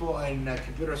people in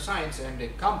computer science and the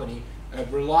company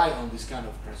rely on this kind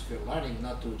of transfer learning,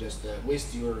 not to just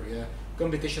waste your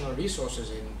computational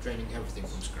resources in training everything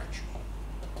from scratch.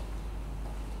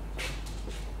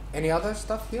 Any other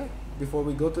stuff here before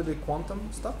we go to the quantum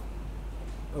stuff?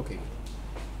 Okay.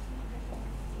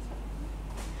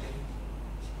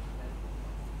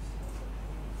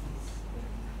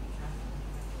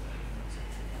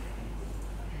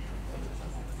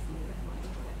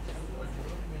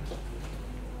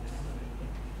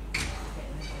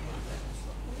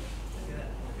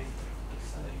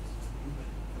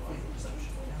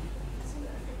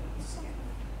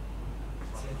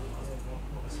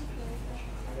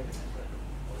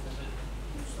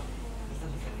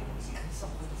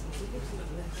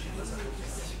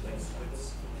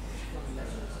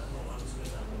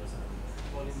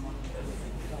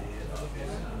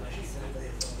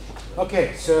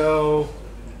 Okay, so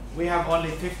we have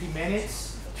only 50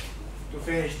 minutes to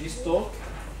finish this talk.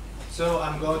 So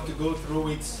I'm going to go through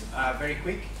it very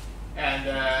quick. And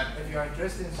if you're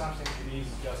interested in something, please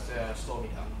just slow me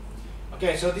down.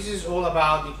 Okay, so this is all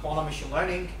about the quantum machine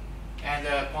learning and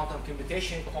quantum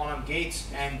computation, quantum gates,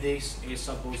 and this is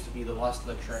supposed to be the last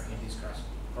lecture in this crash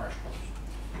course.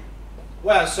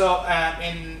 Well, so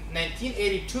in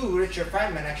 1982, Richard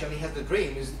Feynman actually had the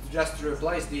dream is just to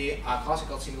replace the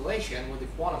classical simulation with the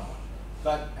quantum one.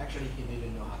 But actually, he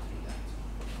didn't know how to do that.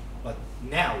 But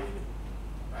now we do,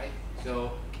 right?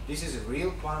 So this is a real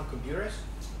quantum computer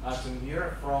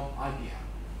from IBM.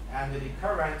 And the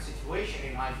current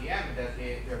situation in IBM that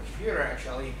their computer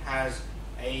actually has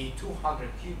a 200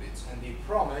 qubits, and they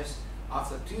promise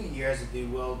after 2 years they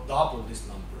will double this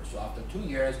number. So after 2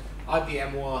 years,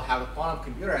 IBM will have a quantum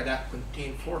computer that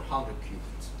contains 400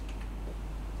 qubits.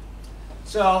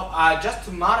 So just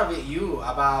to motivate you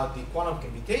about the quantum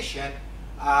computation,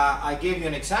 I gave you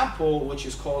an example which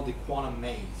is called the quantum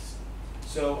maze.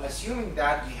 So assuming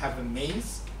that we have a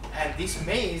maze, and this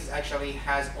maze actually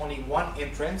has only one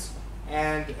entrance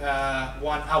and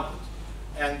one output.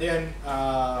 And then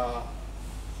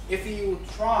if you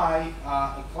try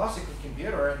a classical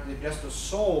computer just to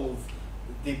solve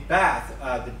the path,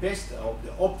 the best or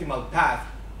the optimal path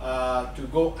to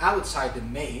go outside the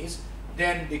maze,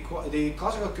 then the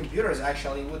classical computers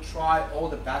actually would try all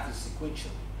the paths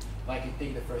sequentially. Like you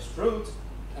take the first route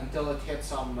until it hits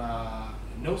some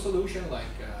no solution, like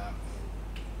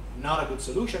not a good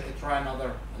solution, it try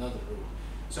another route.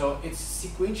 So it's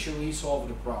sequentially solve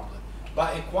the problem.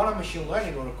 But in quantum machine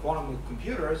learning or quantum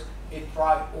computers, it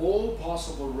try all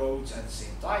possible roads at the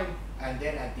same time, and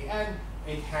then at the end,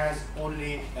 it has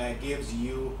only gives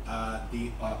you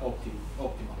the optimal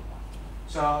one.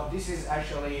 So this is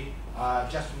actually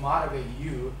just to motivate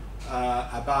you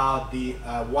about the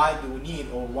why do we need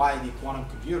or why the quantum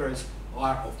computers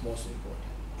are of most important.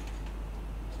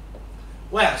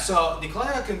 Well, so the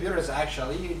quantum computers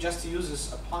actually just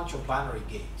uses a bunch of binary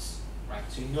gates, right?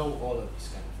 So you know all of these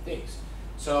kind of things.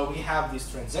 So we have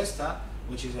this transistor,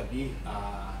 which is a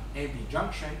AB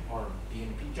junction or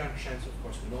BNP junctions, of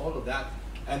course we know all of that.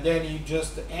 And then you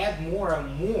just add more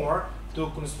and more to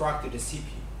construct the CPU.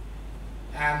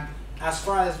 And as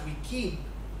far as we keep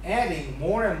adding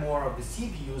more and more of the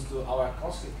CPUs to our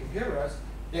classical computers,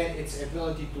 then its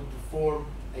ability to perform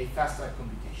a faster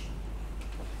computation.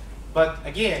 But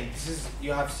again, this is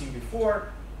you have seen before.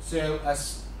 So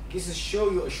as this is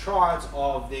show you a chart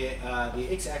of the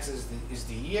x-axis is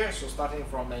the year. So starting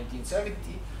from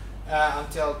 1970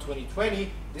 until 2020,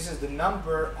 this is the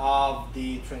number of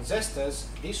the transistors,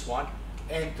 this one,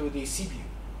 into the CPU.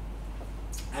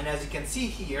 And as you can see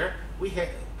here, we have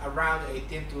around a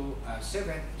 10 to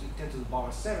the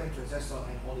power 7 transistor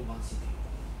and only one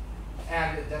CPU.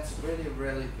 And that's really,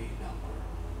 really big number.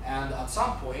 And at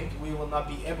some point, we will not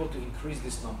be able to increase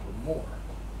this number more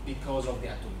because of the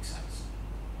atomic size.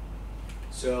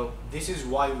 So this is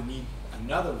why we need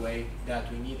another way,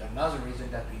 that we need another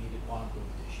reason that we need the quantum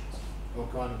computations or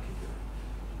quantum computer.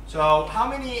 So how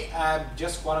many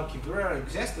just quantum computers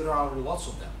exist? There are lots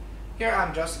of them. Here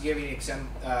I'm just giving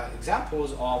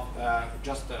examples of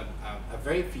just a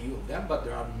very few of them, but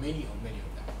there are many of them.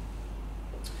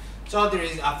 So there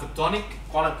is a photonic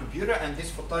quantum computer, and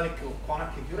this photonic quantum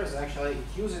computer is actually,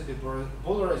 it uses the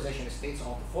polarization states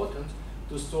of the photons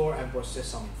to store and process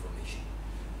some information.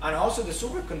 And also the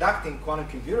superconducting quantum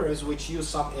computers, which use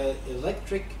some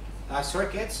electric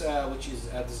circuits, which is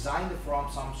designed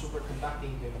from some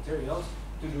superconducting materials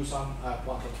to do some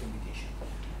quantum computation.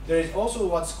 There is also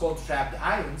what's called trapped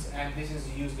ions, and this is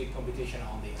used in computation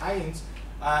on the ions.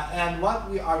 And what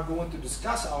we are going to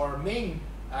discuss, our main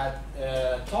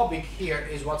topic here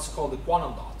is what's called the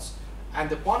quantum dots. And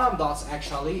the quantum dots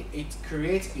actually, it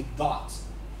creates a dot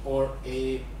or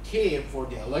a cave for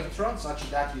the electron, such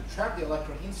that you trap the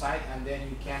electron inside, and then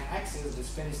you can access the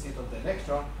spin state of the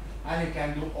electron, and you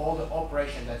can do all the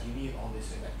operation that you need on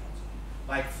these electrons,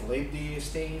 like flip the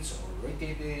states or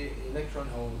rotate the electron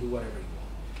or do whatever you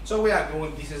want. So we are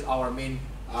going, this is our main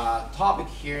topic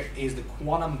here, is the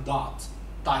quantum dot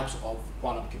types of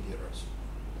quantum computers.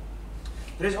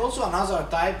 There is also another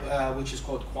type which is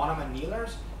called quantum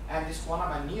annealers, and this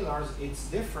quantum annealers, it's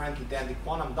different than the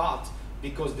quantum dot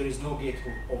because there is no gate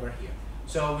over here.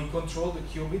 So we control the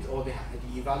qubit or the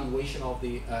evaluation of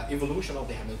the evolution of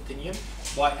the Hamiltonian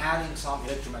by adding some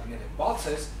electromagnetic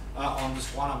pulses on these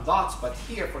quantum dots. But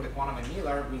here for the quantum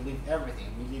annealer, we leave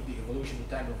everything. We leave the evolution,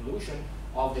 the time evolution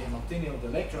of the Hamiltonian of the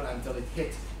electron until it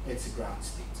hits its ground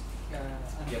state.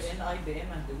 And Yes. in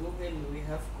IBM and Google, we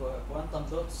have quantum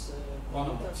dots.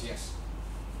 Quantum dots, yes.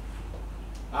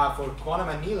 For quantum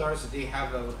annealers, they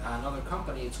have another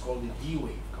company. It's called the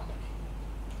D-Wave company.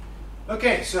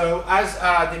 Okay, so as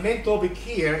the main topic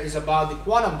here is about the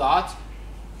quantum dot.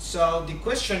 So the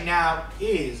question now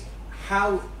is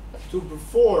how to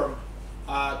perform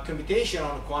computation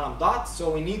on a quantum dot.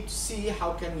 So we need to see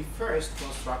how can we first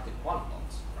construct the quantum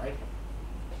dots, right?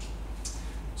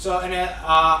 So in a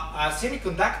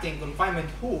semiconducting confinement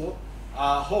hole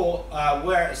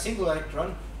where a single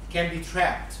electron can be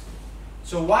trapped.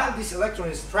 So while this electron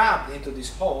is trapped into this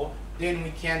hole, then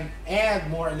we can add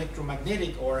more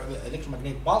electromagnetic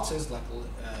pulses like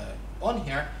on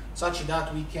here, such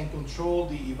that we can control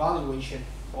the evaluation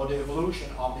or the evolution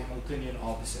of the Hamiltonian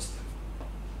of the system.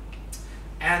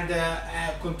 And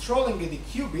controlling the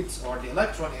qubits or the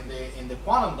electron in the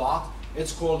quantum dot,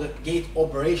 it's called gate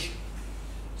operation.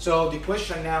 So the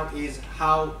question now is,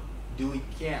 how do we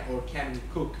can we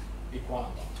cook a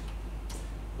quantum dot?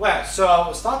 Well,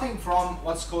 so starting from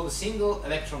what's called a single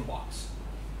electron box.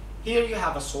 Here you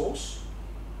have a source,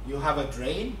 you have a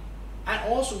drain, and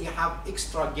also you have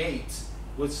extra gates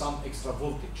with some extra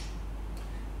voltage.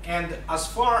 And as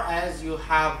far as you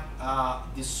have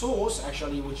the source,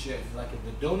 actually, which is like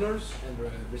the donors and the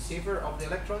receiver of the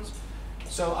electrons.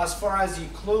 So as far as you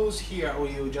close here, or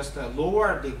you just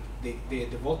lower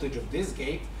the voltage of this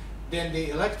gate, then the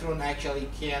electron actually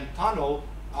can tunnel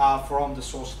from the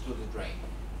source to the drain.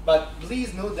 But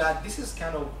please note that this is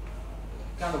kind of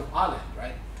island,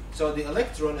 right? So the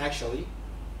electron actually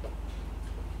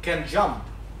can jump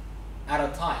at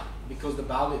a time because the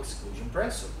Pauli exclusion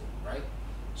principle, right?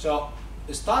 So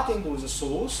starting with a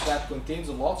source that contains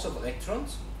lots of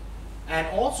electrons, and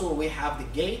also we have the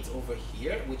gate over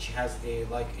here, which has a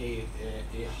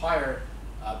higher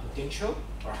potential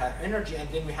or higher energy, and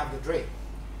then we have the drain.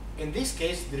 In this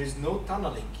case, there is no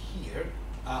tunneling here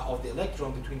of the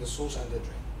electron between the source and the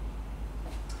drain.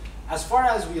 As far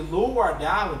as we lower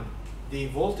down the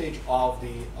voltage of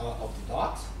the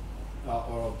dot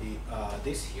or of the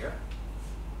this here,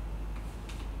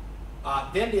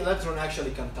 then the electron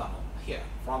actually can tunnel here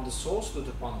from the source to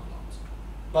the quantum dot.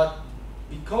 But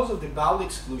because of the Pauli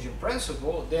exclusion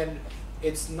principle, then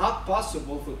it's not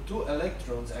possible for two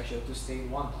electrons actually to stay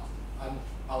in one dot,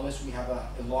 unless we have a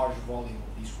large volume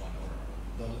of this one, or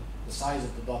the size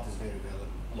of the dot is very, very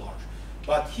large.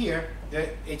 But here,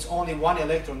 it's only one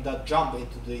electron that jump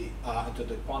into the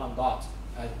quantum dot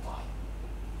at a time.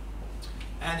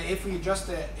 And if we just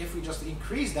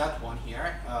increase that one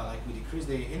here, like we decrease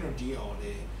the energy or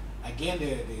the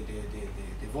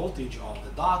voltage of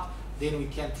the dot, then we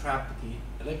can trap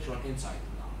the electron inside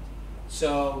the dot.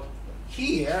 So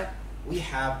here we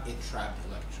have a trapped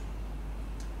electron.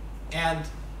 And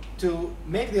to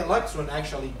make the electron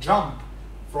actually jump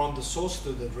from the source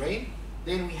to the drain,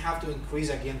 then we have to increase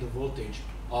again the voltage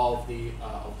of the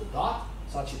dot,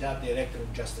 such that the electron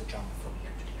just jump from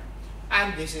here to here.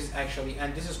 And this is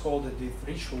called the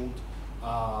threshold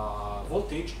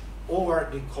voltage over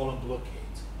the column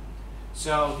blockade.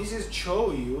 So this is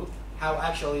show you how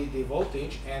actually the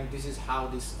voltage, and this is how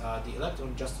this the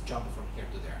electron just jump from here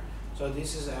to there. So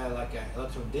this is like an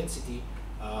electron density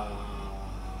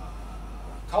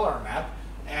color map,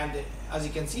 and as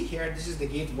you can see here, this is the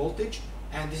gate voltage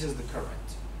and this is the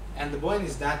current. And the point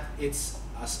is that it's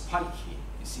a spike here,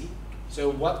 you see? So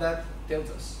what that tells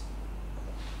us?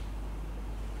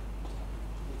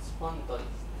 It's quantized.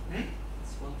 Hmm?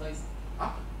 It's quantized.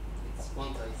 Huh? It's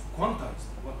quantized. Quantized.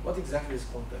 What exactly is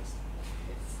quantized?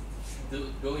 It's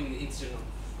going in integer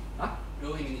numbers. Huh?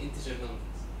 Going in integer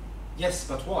numbers. Yes,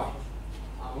 but why?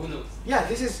 Who knows? Yeah,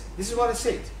 this is what I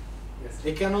said. Yes.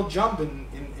 They cannot jump in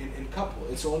couple.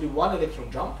 It's only one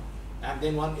electron jump, and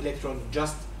then one electron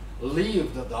just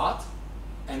leave the dot,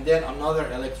 and then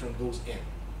another electron goes in.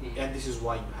 Mm-hmm. And this is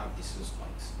why you have these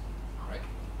spikes. Alright?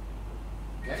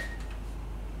 Okay?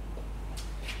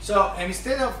 So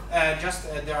instead of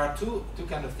there are two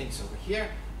kind of things over here.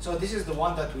 So this is the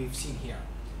one that we've seen here.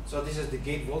 So this is the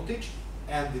gate voltage,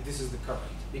 and this is the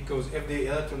current. Because if the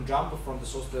electron jump from the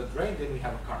source to the drain, then we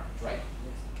have a current, right?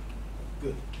 Yes.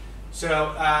 Good.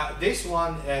 So this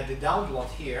one, the download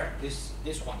here, this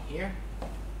one here,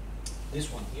 is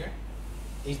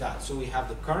that. So we have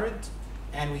the current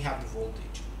and we have the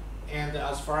voltage. And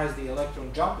as far as the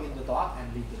electron jump in the dot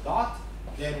and leave the dot,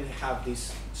 then we have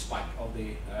this spike of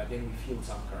the, then we feel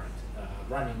some current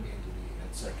running into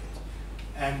the circuit,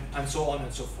 and so on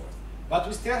and so forth. But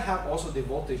we still have also the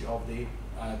voltage of the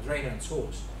drain and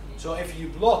source. So if you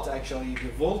plot actually the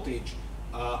voltage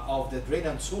of the drain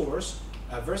and source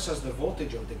versus the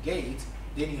voltage of the gate,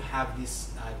 then you have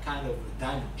this kind of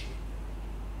diamond shape.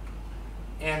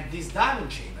 And this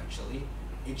diamond shape actually,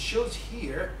 it shows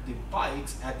here the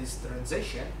bikes at this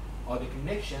transition or the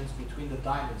connections between the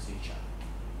diamonds to each other.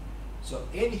 So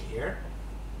in here,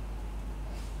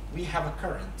 we have a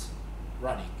current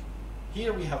running.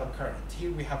 Here we have a current,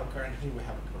 here we have a current, here we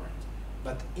have a current.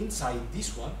 But inside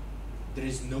this one, there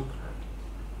is no current,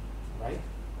 right?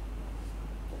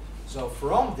 So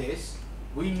from this,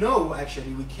 we know,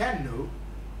 actually we can know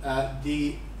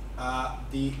the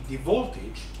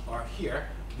voltage, or here,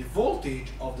 the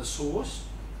voltage of the source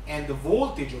and the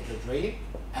voltage of the drain,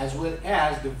 as well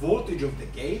as the voltage of the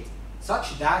gate,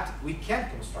 such that we can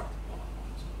construct a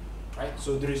polynomial, right?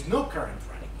 So there is no current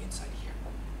running inside here.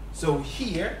 So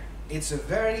here, it's a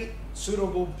very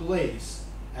suitable place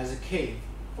as a cave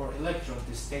for electrons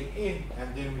to stay in,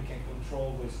 and then we can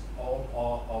control with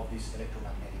all of these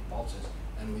electromagnetic pulses,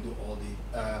 and we do all the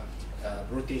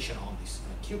rotation on these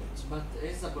qubits. But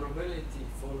is the probability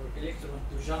for electron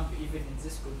to jump even in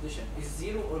this condition is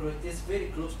zero, or it is very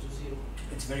close to zero?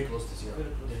 It's very close to zero.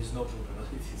 Very close. There is no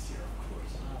probability zero, of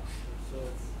course. So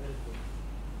it's very close.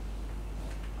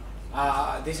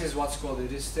 This is what's called,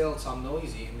 it is still some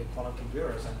noisy in the quantum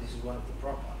computers, and this is one of the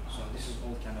problems. So this is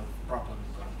all kind of problem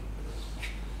in quantum computers.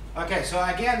 Okay, so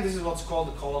again, this is what's called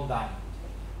the column diamond.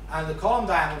 And the column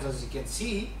diamonds, as you can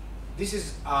see, this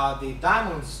is the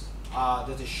diamonds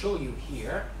that I show you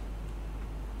here.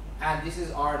 And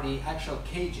this are the actual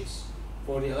cages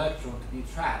for the electron to be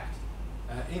trapped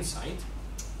inside.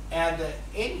 And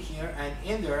in here and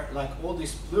in there, like all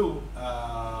these blue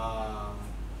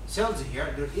cells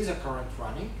here, there is a current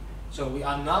running, So we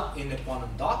are not in a quantum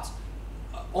dot.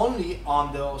 Only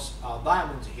on those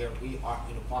diamonds here we are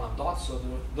in a quantum dot. So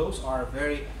those are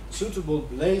very suitable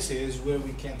places where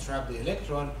we can trap the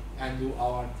electron and do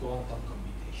our quantum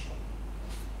computation.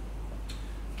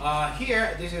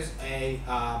 Here, this is a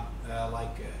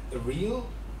like a real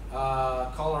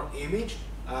color image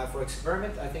for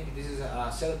experiment. I think this is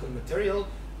a silicon material,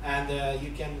 and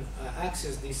you can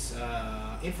access this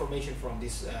information from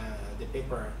this. The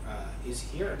paper is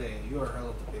here. The URL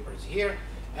of the paper is here,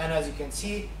 and as you can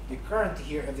see, the current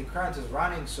here. If the current is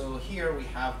running, so here we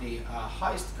have the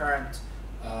highest current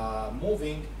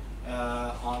moving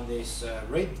on this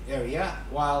red area,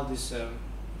 while this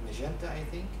magenta,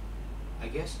 I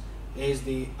guess, is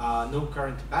the no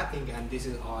current batting, and this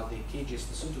is the cages,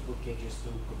 the suitable cages to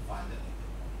confine the electron.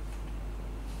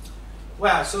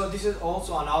 Well, so this is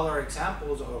also another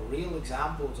examples or real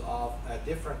examples of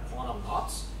different quantum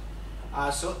dots.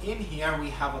 So in here we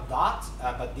have a dot,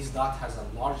 but this dot has a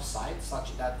large size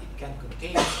such that it can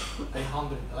contain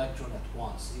 100 electrons at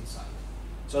once inside.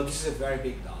 So this is a very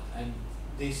big dot, and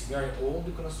this is very old,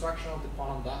 the construction of the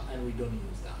quantum dot, and we don't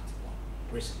use that one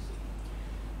recently.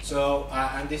 So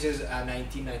and this is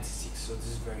 1996, so this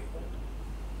is very old.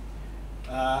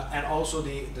 And also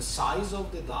the size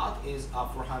of the dot is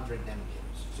 400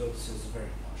 nanometers, so this is very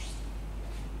large.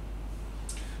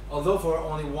 Although for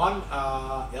only one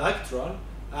electron,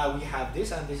 we have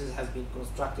this, and this has been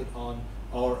constructed on,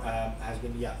 or has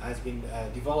been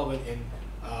developed in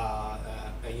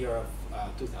a year of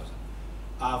 2000.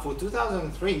 For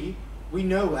 2003, we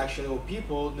know actually, or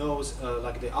people knows,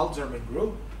 like the Alzheimer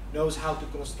group knows how to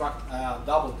construct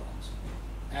double dots.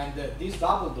 And this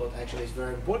double dot actually is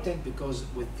very important, because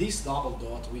with this double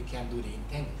dot we can do the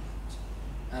entanglement.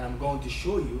 And I'm going to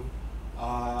show you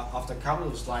after a couple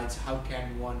of slides how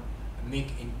can one make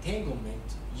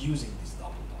entanglement using these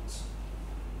double dots.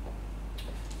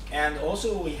 And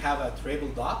also we have a triple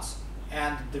dots,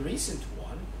 and the recent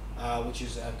one, which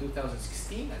is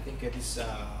 2016, I think this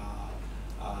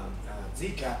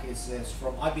ZCAC is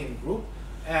from IBM Group.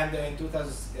 And in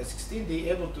 2016, they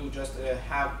able to just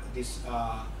have this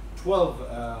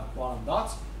 12 quantum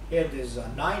dots. Here there's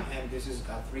 9, and this is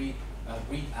 3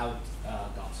 grayed out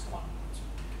dots, quantum dots.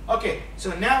 Okay,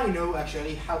 so now we know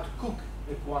actually how to cook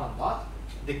the quantum dot.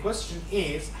 The question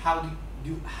is how do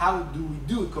we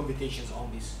do computations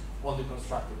on the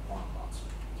constructed quantum dots?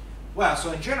 Well,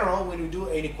 so in general, when we do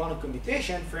any quantum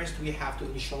computation, first we have to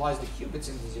initialize the qubits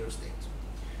in the 0 state.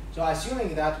 So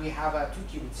assuming that we have a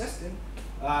 2-qubit system,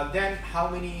 then how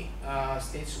many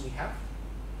states do we have?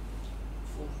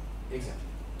 4. Exactly.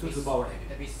 2 to the power n.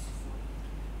 That is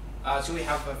 4. So we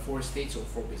have 4 states or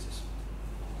 4 bases.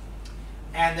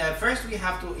 And first we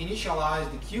have to initialize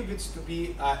the qubits to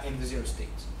be in the 0 state.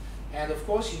 And of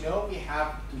course, you know, we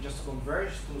have to just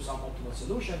converge to some optimal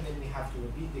solution. Then we have to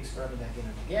repeat the experiment again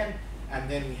and again. And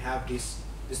then we have this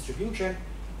distribution.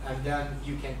 And then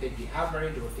you can take the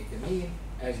average or take the mean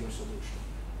as your solution.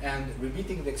 And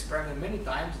repeating the experiment many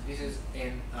times, this is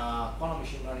in quantum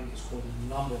machine learning is called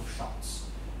the number of shots.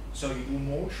 So you do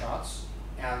more shots,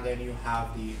 and then you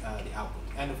have the output.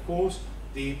 And of course,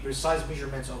 the precise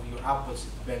measurements of your outputs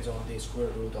depends on the square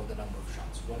root of the number of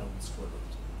shots, 1 over the square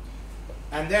root.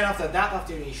 And then after that,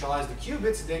 after you initialize the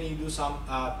qubits, then you do some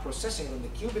processing on the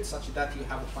qubits such that you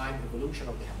have a time evolution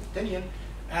of the Hamiltonian.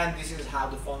 And this is how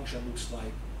the function looks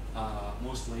like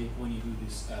mostly when you do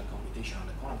this computation on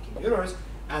the quantum computers.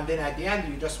 And then at the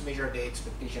end, you just measure the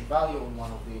expectation value on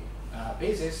one of the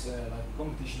bases, like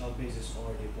computational basis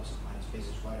or the plus or minus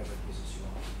basis, whatever basis you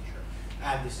want to measure.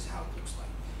 And this is how it looks like.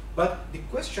 But the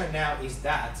question now is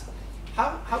that,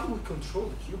 how do we control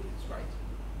the qubits, right?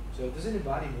 So does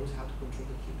anybody knows how to control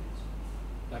the qubits?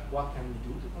 Like what can we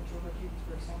do to control the qubits,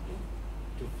 for example?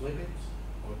 To flip it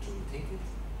or to rotate it?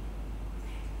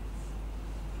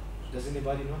 Does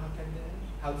anybody know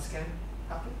how this can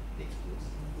happen? Please.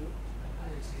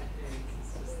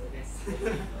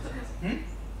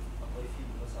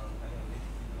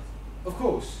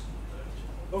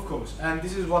 Of course, and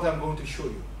this is what I'm going to show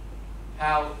you.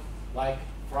 How, like,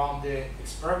 from the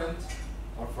experiment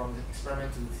or from the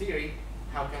experiment to the theory,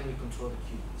 how can we control the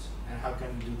qubits and how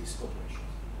can we do these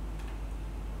operations?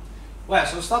 Well,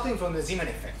 so starting from the Zeeman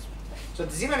effect. So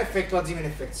the Zeeman effect, what Zeeman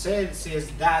effect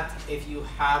says that if you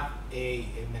have a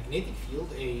magnetic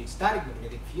field, a static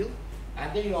magnetic field,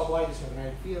 and then you apply this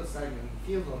magnetic field, static magnetic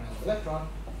field on an electron,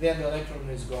 then the electron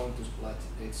is going to split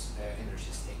its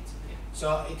energy state.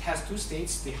 So it has 2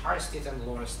 states, the higher state and the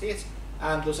lower states,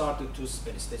 and those are the 2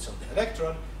 spin states of the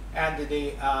electron. And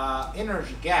the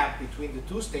energy gap between the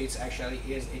 2 states actually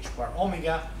is h bar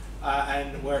omega,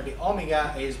 and where the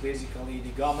omega is basically the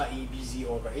gamma E Bz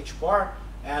over H bar,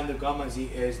 and the gamma Z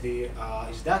is the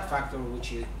is that factor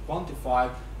which is quantify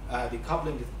the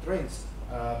coupling strengths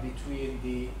between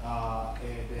the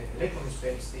electron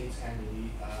spin states and the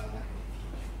magnetic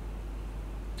field.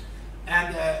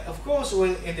 And of course,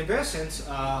 in the presence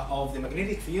of the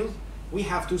magnetic field, we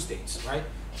have two states, right?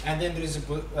 And then there is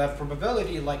a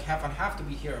probability like half and half to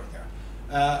be here or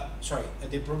there. Sorry,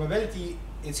 the probability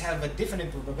it's have a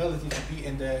definite probability to be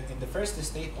in the first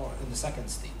state or in the second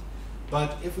state.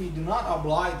 But if we do not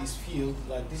apply this field,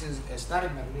 like this is a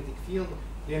static magnetic field,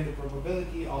 then the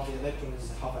probability of the electron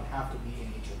is half and half to be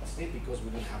in each of the state because we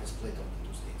don't have a split of the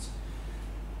two states.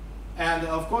 And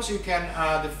of course, you can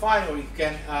define or you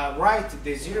can write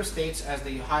the zero states as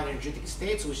the high energetic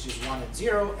states, which is 1 and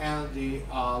 0, and the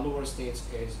lower states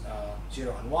is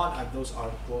 0 and 1, and those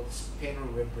are called spinor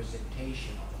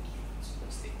representation of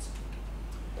the states.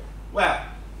 Well,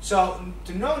 so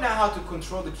to know now how to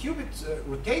control the qubit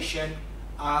rotation,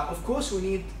 of course we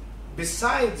need,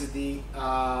 besides the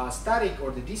static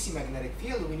or the DC magnetic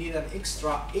field, we need an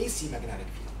extra AC magnetic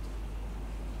field.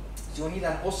 So we need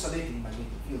an oscillating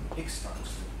magnetic field, extra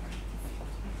oscillating magnetic field.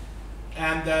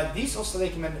 And this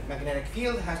oscillating magnetic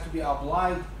field has to be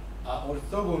applied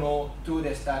orthogonal to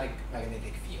the static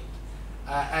magnetic field.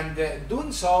 And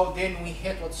doing so, then we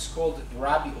hit what's called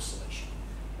Rabi oscillation.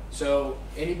 So,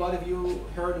 anybody of you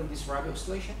heard of this Rabi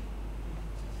oscillation?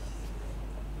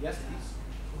 Yes, please.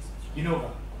 You know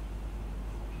that?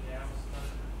 Yeah, I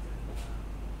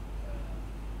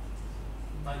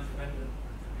was not independent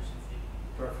division.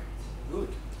 Perfect. Good.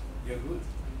 You're good.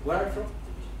 Where are you from?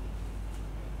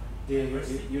 The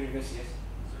university, yes.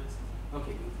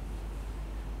 Okay,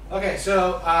 good. Okay,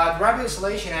 so Rabi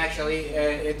oscillation actually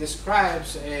it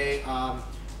describes a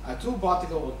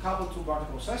two-particle or coupled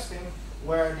two-particle system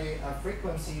where the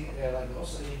frequency, like the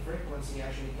oscillating frequency,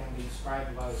 actually can be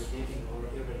described by rotating or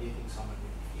irradiating some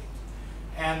magnetic field.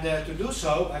 And to do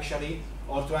so, actually,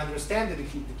 or to understand the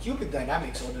qubit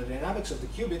dynamics or the dynamics of the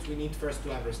qubit, we need first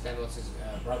to understand what is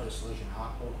Rabi oscillation,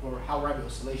 or how Rabi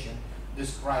oscillation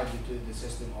describes the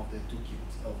system of the two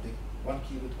qubits, of the one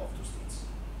qubit of two states.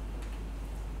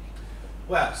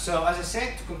 Well, so as I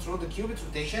said, to control the qubit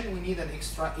rotation, we need an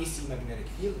extra AC magnetic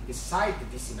field beside the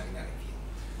DC magnetic field.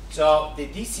 So the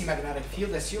DC magnetic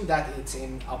field, assume that it's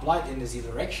applied in the z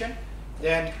direction,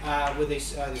 then with the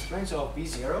strength of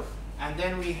B0, and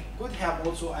then we could have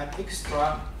also an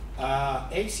extra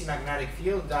AC magnetic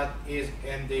field that is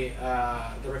in the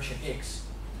direction X.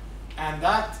 And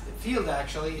that field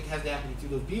actually, it has the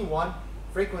amplitude of B1,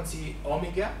 frequency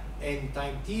omega, and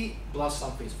time t plus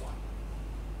some phase phi.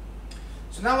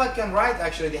 So now I can write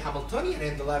actually the Hamiltonian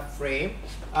in the left frame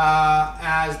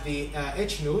as the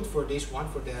H node for this one,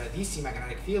 for the DC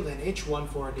magnetic field, and H1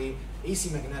 for the AC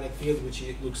magnetic field, which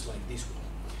it looks like this one.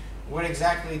 Where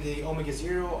exactly the omega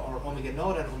 0 or omega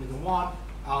node and omega 1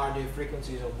 are the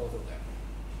frequencies of both of them.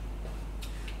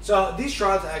 So this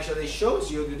chart actually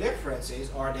shows you the differences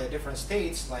or the different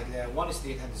states, like the one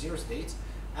state and the zero states.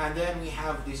 And then we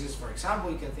have, this is, for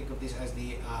example, you can think of this as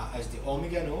the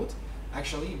omega node,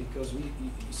 actually, because you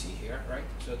see here, right?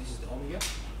 So this is the omega,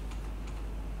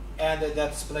 and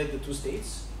that split the two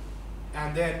states.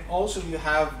 And then also you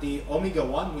have the omega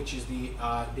 1, which is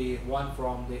the one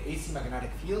from the AC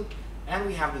magnetic field, and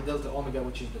we have the delta omega,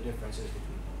 which is the differences between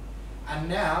them. And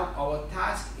now our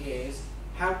task is,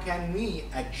 how can we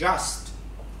adjust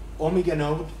omega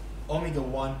node, omega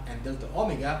 1, and delta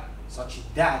omega such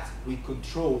that we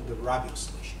control the Rabi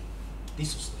oscillation,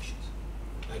 these oscillations.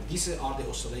 Like these are the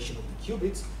oscillation of the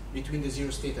qubits between the zero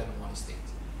state and the one state.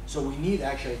 So we need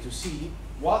actually to see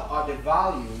what are the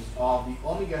values of the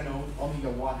omega node, omega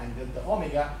 1, and delta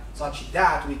omega, such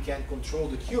that we can control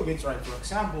the qubits, right? For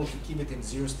example, to keep it in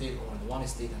zero state or in one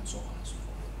state, and so on and so forth.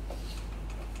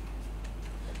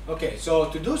 Okay, so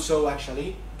to do so,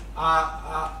 actually,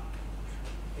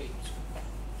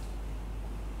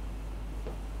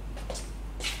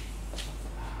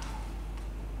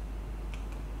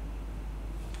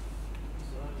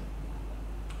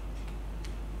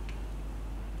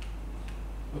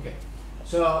 okay,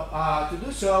 so to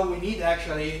do so, we need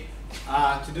actually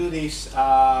to do this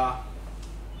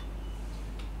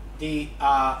the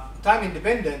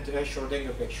time-independent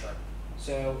Schrodinger picture.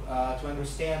 So to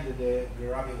understand the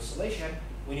Rabi oscillation,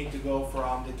 we need to go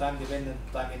from the time-independent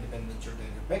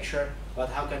Schrodinger picture. But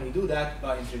how can we do that?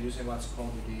 By introducing what's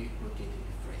called the rotating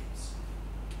frames.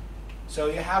 So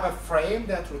you have a frame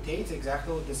that rotates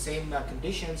exactly with the same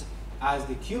conditions as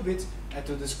the qubits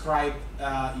to describe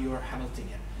your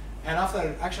Hamiltonian. And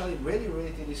after actually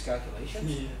really tedious calculations,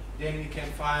 Yeah. then we can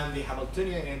find the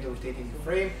Hamiltonian in the rotating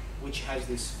frame, which has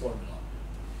this formula.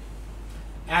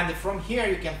 And from here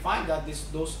you can find that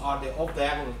those are the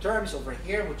off-diagonal terms over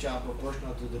here, which are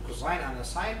proportional to the cosine and the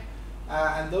sine.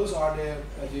 And those are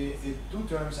the two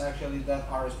terms actually that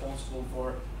are responsible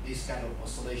for this kind of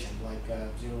oscillation, like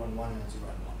 0 and 1 and 0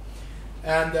 and 1.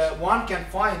 And one can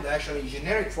find actually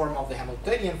generic form of the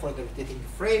Hamiltonian for the rotating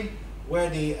frame, where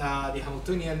the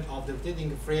Hamiltonian of the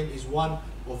rotating frame is 1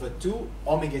 over 2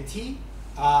 omega t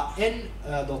n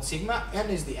dot sigma. N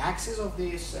is the axis of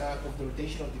this of the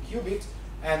rotation of the qubit,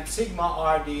 and sigma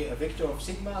are the vector of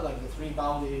sigma, like the three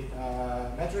Pauli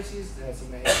matrices,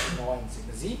 sigma A, sigma Y, and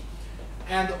sigma Z.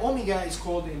 And the omega is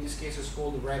called, in this case, is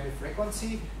called the Rabi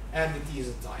frequency, and the t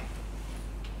is the time.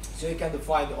 So you can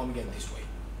define the omega in this way.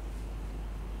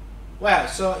 Well,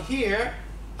 so here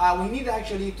we need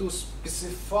actually to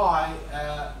specify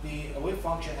the wave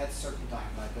function at a certain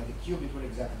time, like the qubit will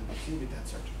exactly be qubit at a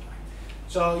certain time.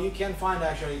 So you can find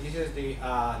actually this is the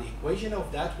equation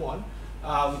of that one,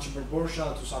 which is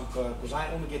proportional to some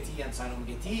cosine omega t and sine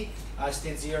omega t,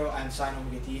 state 0 and sine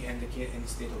omega t in the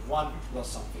state of 1 plus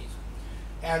some phase.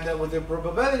 And with the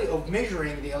probability of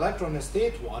measuring the electron in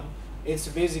state 1, it's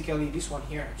basically this one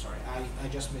here. I'm sorry, I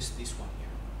just missed this one here.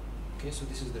 Okay, so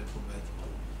this is the probability.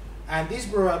 And this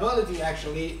probability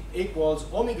actually equals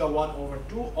omega 1 over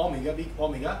 2 omega, big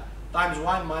omega, times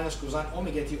 1 minus cosine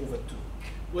omega t over 2.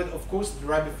 With, of course, the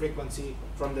Rabi frequency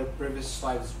from the previous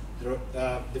slides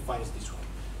defines this one.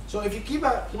 So if you keep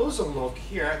a closer look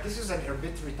here, this is an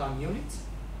arbitrary time unit.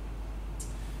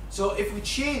 So if we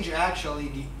change actually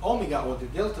the omega or the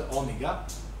delta omega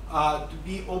to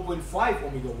be 0.5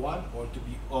 omega 1 or to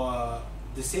be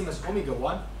the same as omega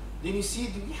 1, then you see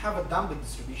that we have a damped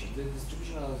distribution. The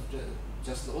distribution of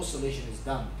just the oscillation is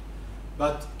damped.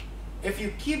 But if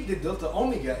you keep the delta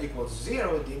omega equals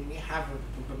 0, then we have a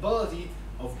probability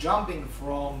of jumping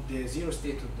from the 0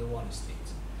 state to the 1 state.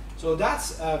 So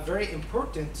that's a very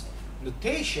important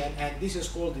notation, and this is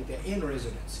called the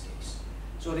in-resonance case.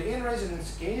 So the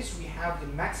in-resonance case, we have the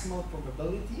maximal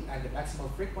probability and the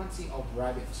maximal frequency of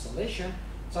Rabi oscillation,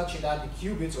 such that the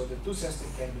qubits or the two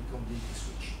systems can be completely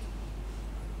switched.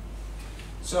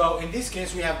 So in this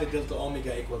case, we have the delta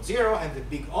omega equals 0, and the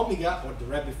big omega or the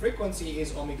Rabi frequency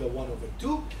is omega 1 over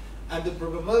 2, and the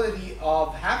probability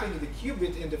of having the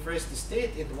qubit in the first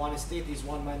state, in the 1 state, is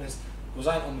 1 minus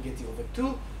cosine omega t over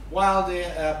 2, while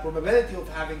the probability of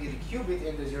having the qubit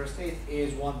in the 0 state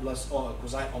is 1 plus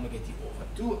cosine omega t over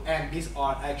 2, and these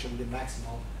are actually the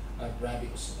maximal Rabi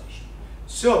oscillation.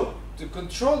 So to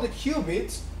control the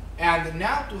qubit, and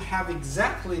now to have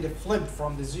exactly the flip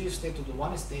from the 0 state to the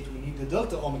 1 state, we need the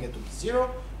delta omega to be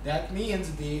 0. That means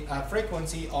the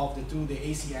frequency of the two, the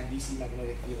AC and DC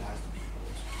magnetic field, has to be equal.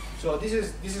 So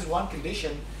this is one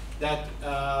condition that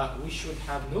we should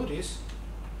have noticed.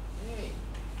 Hey.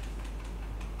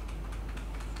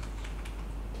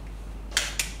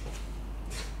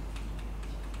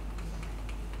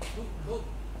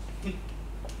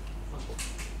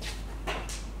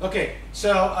 Okay,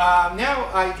 so now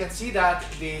I can see that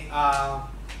the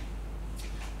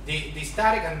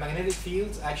static and magnetic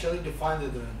fields actually define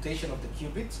the rotation of the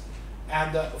qubits,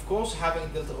 and of course, having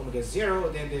delta omega 0,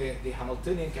 then the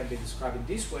Hamiltonian can be described in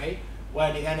this way,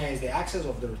 where the NA is the axis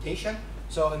of the rotation.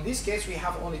 So in this case, we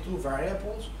have only two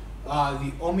variables,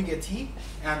 the omega t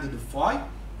and the phi,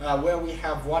 where we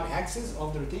have one axis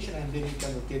of the rotation, and then you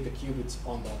can rotate the qubits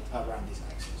on that around this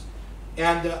axis.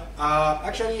 And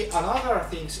actually, another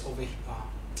things over here.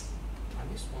 I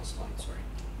missed one slide. Sorry.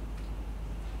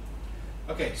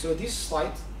 Okay, so this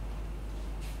slide.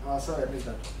 Sorry, I missed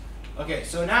that. Okay,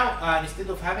 so now instead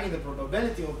of having the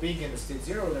probability of being in the state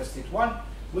 0 or state 1,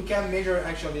 we can measure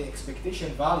actually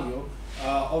expectation value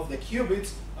of the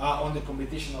qubits on the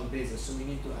computational basis. So we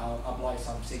need to apply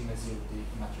some sigma 0 to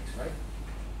the matrix, right,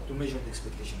 to measure the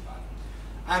expectation value.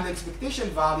 And the expectation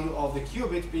value of the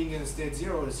qubit being in state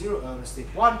 0 or state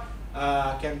 1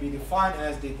 can be defined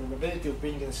as the probability of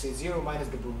being in state 0 minus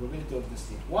the probability of the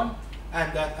state 1,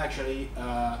 and that actually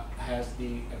has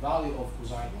the value of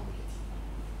cosine omega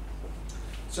t.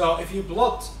 So if you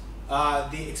plot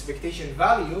the expectation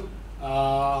value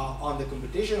on the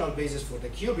computational basis for the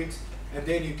qubits, and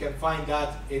then you can find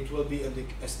that it will be in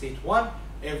the state 1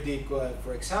 if the,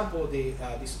 for example,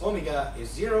 this omega is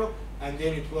 0, and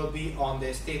then it will be on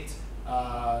the state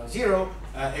 0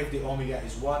 if the omega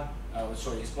is 1,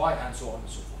 is pi, and so on and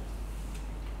so forth.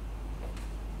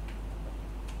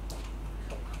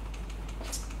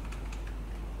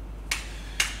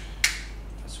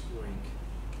 That's boring.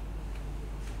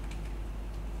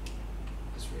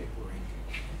 That's very boring.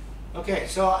 Okay,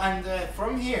 so and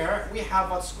from here we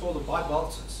have what's called the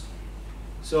bipulses.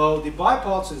 So the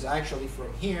bipulses actually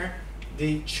from here,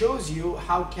 they shows you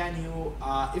how can you,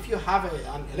 if you have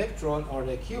an electron or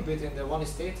a qubit in the one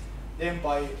state, then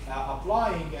by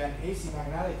applying an AC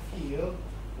magnetic field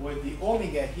with the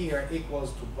omega here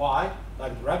equals to pi,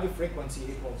 like the radio frequency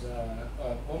equals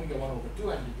omega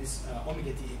 1/2, and this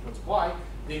omega t equals pi,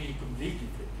 then you completely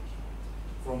flip the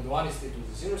qubit from the one state to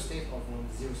the zero state, or from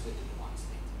the zero state to the one state.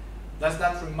 Does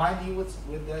that remind you with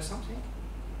something?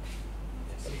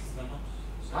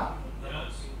 Huh?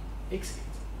 X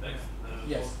gate.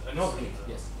 Yes. No gate.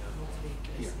 Yes.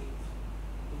 Here.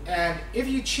 And if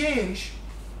you change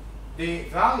the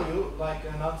value, like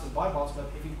not the bipulse, but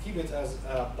if you keep it as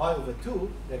pi/2,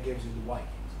 that gives you the Y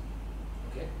gate.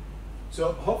 Okay.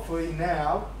 So hopefully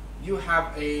now you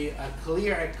have a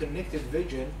clear and connected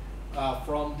vision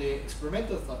from the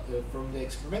experimental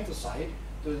side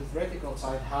to the theoretical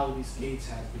side, how these gates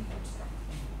have been constructed.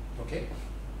 Okay.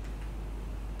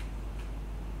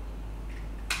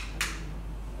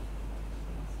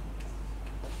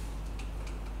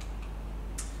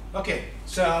 Okay,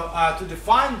 so to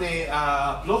define the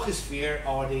Bloch-sphere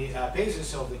or the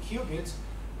basis of the qubits,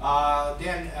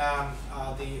 then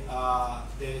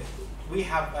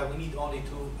we need only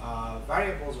two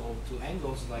variables or two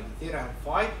angles, like the theta and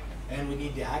phi, and we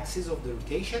need the axis of the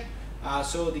rotation.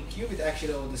 So the qubit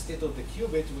actually, or the state of the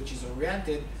qubit, which is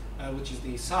oriented, which is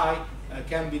the psi,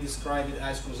 can be described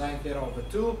as cosine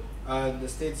theta/2, the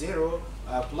state 0,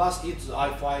 plus e to the I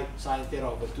phi sine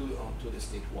theta/2 onto the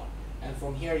state 1. And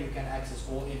from here you can access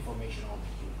all information on the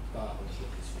qubit, on the sphere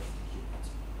of the qubit.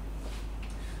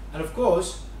 And of course,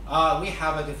 we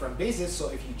have a different basis. So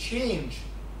if you change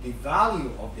the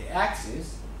value of the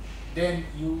axis, then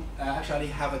you actually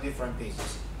have a different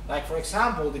basis. Like for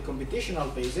example, the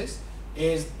computational basis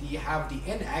is you have the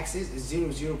n-axis is 0,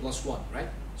 0 plus 1, right?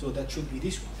 So that should be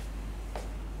this one,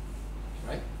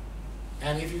 right?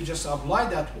 And if you just apply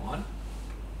that one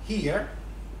here,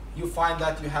 you find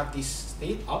that you have this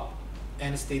state up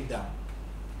and state down,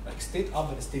 like state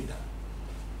up and state down.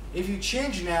 If you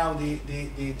change now the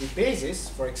basis,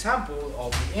 for example,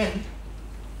 of the n,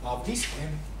 of this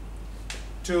n,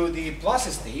 to the plus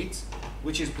state,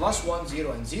 which is plus 1,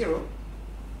 0, and 0,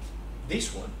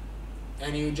 this one,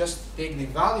 and you just take the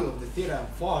value of the theta and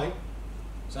phi,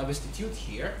 substitute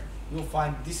here, you'll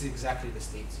find this is exactly the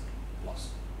state plus,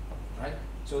 right?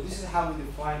 So this is how we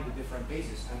define the different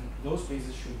bases, and those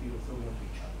bases should be orthogonal to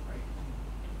each other, right?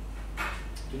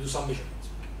 To do some measurements.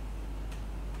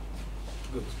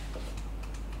 Good.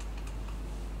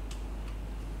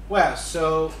 Well,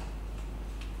 so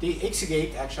the X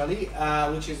gate actually,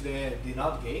 which is the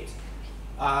NOT gate,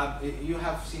 you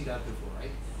have seen that before,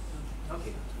 right?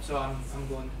 Okay. So I'm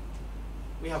going.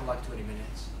 We have like 20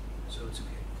 minutes, so it's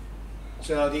okay.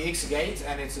 So the X gate,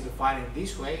 and it's defined in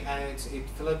this way, and it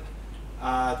flip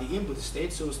the input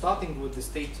state. So starting with the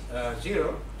state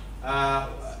 0,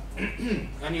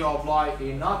 and you apply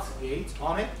a NOT gate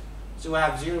on it. So we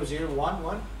have 0, 0, 1,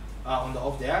 1 on the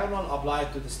off diagonal. Apply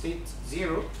it to the state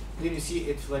 0. Then you see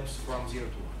it flips from 0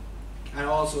 to 1. And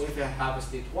also, if you have a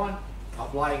state 1,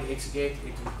 applying X gate,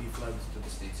 it will be flipped to the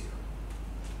state 0.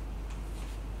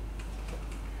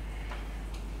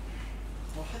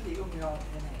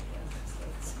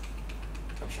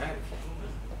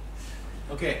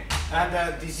 Okay,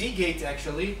 and the Z gate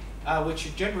actually,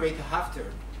 which generate a half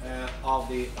term of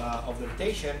the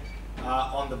rotation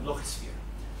on the Bloch sphere,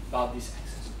 about this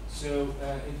axis. So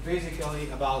it's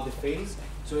basically about the phase.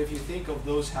 So if you think of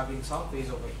those having some phase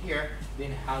over here,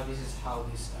 then this is how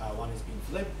this one is being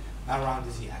flipped around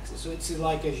the Z axis. So it's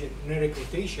like a generic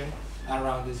rotation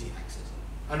around the Z axis.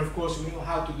 And of course, we know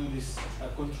how to do this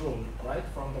control, right?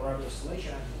 From the radio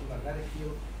oscillation and the magnetic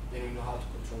field, then we know how to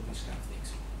control these kind of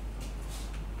things.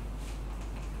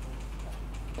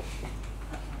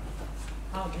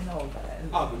 How do you know that?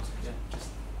 Oh, good. Yeah. Just.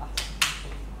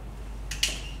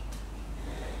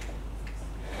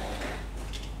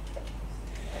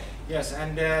 Yes,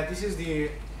 and this is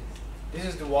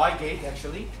the Y gate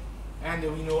actually, and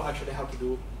we know actually how to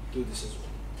do this as well.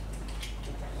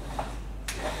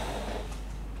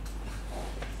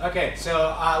 Okay, so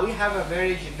we have a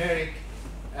very generic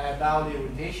about the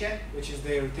rotation, which is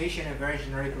the rotation, a very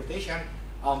generic rotation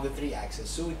on the 3 axes.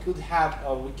 So we could have,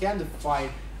 we can define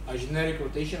a generic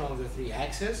rotation on the 3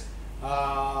 axes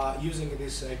using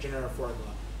this general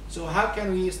formula. So how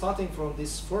can we, starting from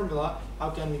this formula, how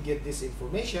can we get this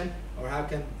information, or how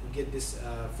can we get this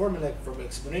formula from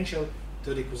exponential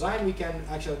to the cosine? We can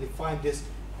actually define this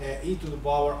e to the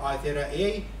power I theta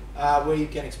a, where you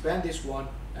can expand this one,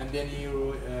 and then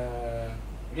you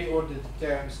reorder the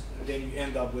terms, then you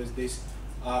end up with this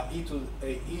e to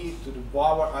the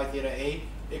power I theta a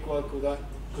equal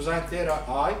cosine theta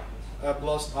I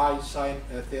plus I sine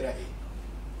theta a.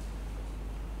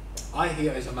 I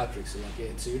here is a matrix, okay?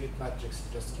 It's a unit matrix,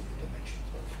 just keep the dimensions.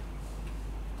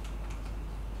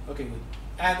 Okay, good.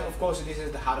 And of course, this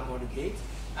is the Hammad gate,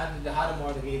 and the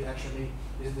Hammad gate actually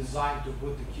is designed to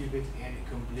put the qubit in a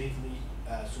completely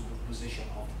superposition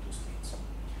of the two states.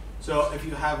 So if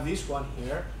you have this one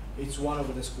here, it's 1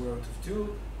 over the square root of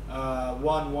 2,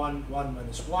 1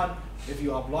 minus 1. If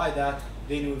you apply that,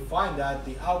 then you will find that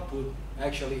the output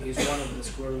actually is 1 over the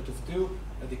square root of 2,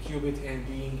 the qubit and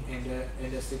being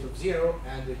in the state of 0,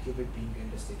 and the qubit being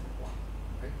in the state of 1.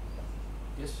 Right?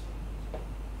 Yes?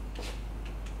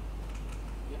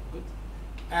 Yeah, good.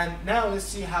 And now let's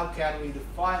see how can we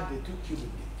define the two qubit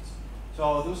gates.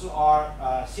 So those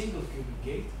are single qubit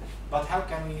gate, but how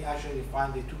can we actually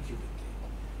define the two qubit gate?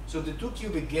 So the two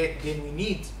qubit gate, then we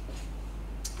need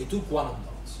the two quantum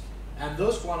dots, and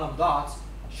those quantum dots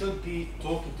should be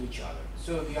talking to each other,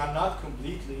 so they are not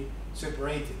completely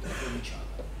separated from each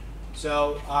other.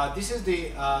 So this is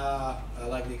the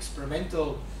like the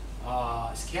experimental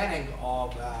scanning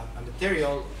of a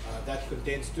material that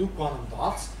contains two quantum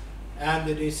dots, and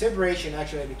the separation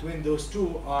actually between those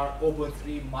two are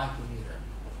 0.3 micrometer.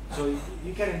 So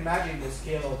you can imagine the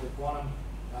scale of the quantum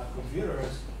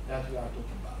computers that we are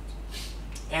talking about.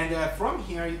 And from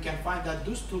here you can find that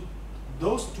those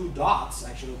two dots,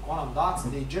 actually quantum dots,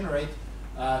 they generate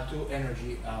two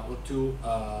energy or two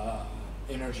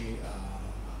energy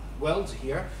wells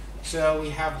here. So we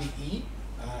have the E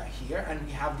here, and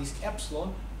we have this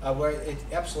epsilon, where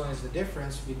epsilon is the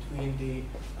difference between the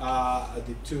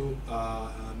two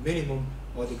minimum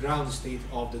or the ground state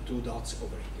of the two dots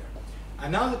over here.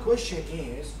 And now the question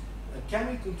is, can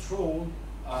we control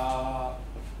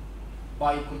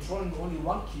by controlling only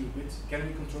one qubit, can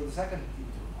we control the second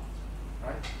qubit or not?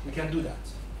 Right? We can do that.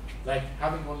 Like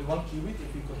having only one qubit,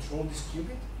 if we control this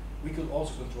qubit, we could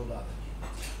also control the other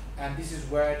qubit. And this is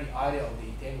where the idea of the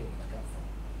entanglement comes from.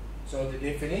 So the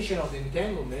definition of the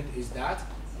entanglement is that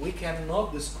we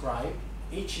cannot describe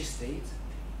each state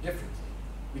differently.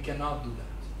 We cannot do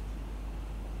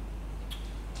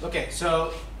that. Okay,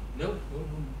 so no.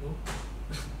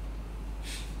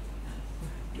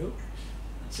 No.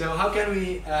 So how can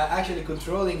we actually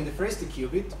controlling the first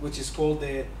qubit, which is called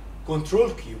the control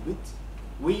qubit,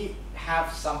 we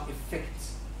have some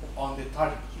effects on the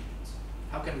target qubit.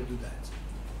 How can we do that?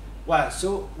 Well,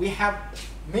 so we have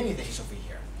many things over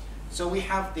here. So we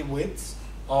have the width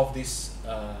of this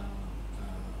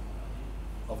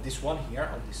one here,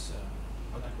 of this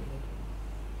how do you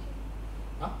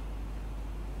call it?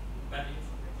 Huh?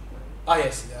 Ah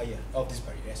yes, yeah, of this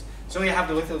barrier. Yes. So you have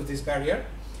the width of this barrier,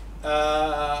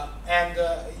 and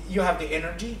you have the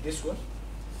energy, this one,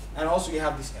 and also you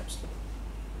have this epsilon.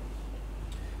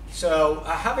 So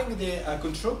having the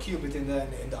control qubit in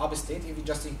the upper state, if you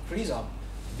just increase up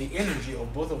the energy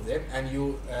of both of them and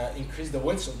you increase the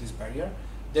width of this barrier,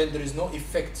 then there is no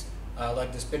effect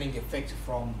like the spinning effect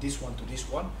from this one to this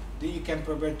one. Then you can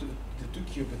prepare to the two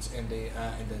qubits in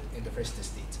the first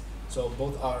state. So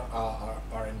both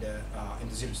are in the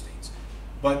zero states.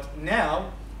 But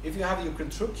now, if you have your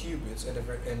control qubits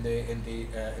in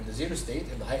the zero state,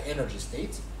 in the high energy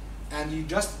state, and you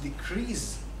just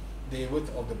decrease the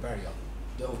width of the barrier,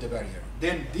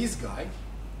 then this guy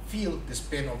feel the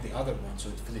spin of the other one, so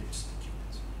it flips the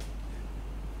qubits.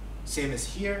 Same as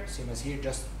here,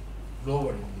 just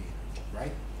lowering the energy,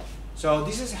 right? So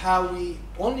this is how we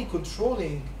only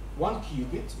controlling one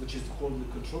qubit, which is called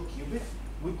the control qubit,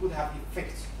 we could have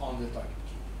effects on the target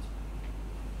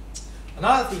qubit.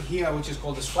 Another thing here, which is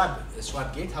called the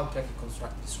swap gate. How can we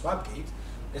construct the swap gate?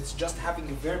 It's just having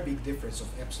a very big difference of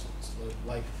epsilons. So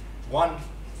like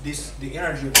the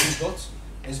energy of these dots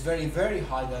is very, very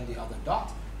high than the other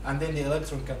dot, and then the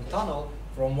electron can tunnel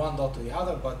from one dot to the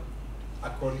other, but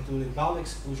according to the Pauli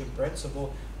exclusion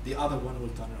principle, the other one will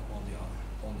tunnel on the other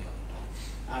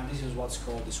dot. And this is what's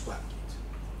called the swap gate.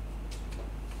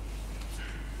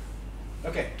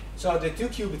 Okay, so the two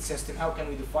qubit system, how can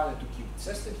we define a two qubit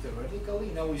system theoretically?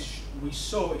 Now we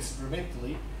saw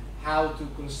experimentally how to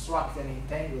construct an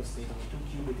entangled state of a two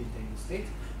qubit entangled state,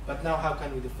 but now how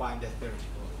can we define that theoretically?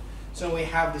 So we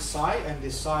have the psi, and the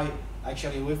psi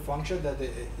actually wave function that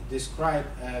describe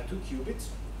two qubits,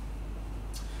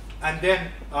 and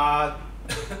then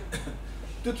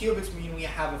two qubits mean we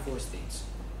have four states,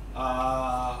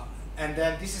 and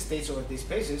then these states or these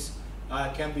spaces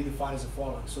can be defined as the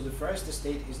following. So the first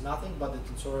state is nothing but the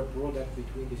tensorial product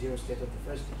between the zero state of the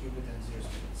first qubit and the zero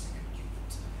state of the second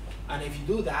qubit. And if you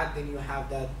do that, then you have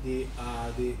that the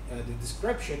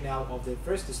description now of the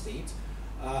first state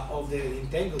of the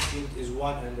entangled cube is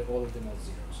 1 and all of them are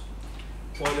zeros.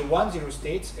 For the 1, 0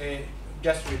 states,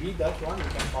 just repeat that one. You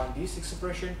can find this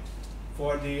expression.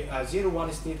 For the 0,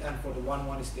 1 state and for the 1,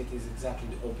 1 state is exactly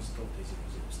the opposite of the 0,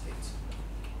 0 states.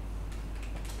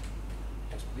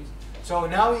 Yes, please. So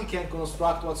now we can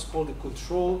construct what's called the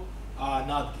control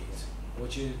NOT gate,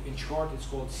 which is in short it's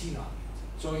called C NOT gate.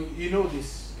 So you know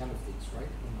this kind of things,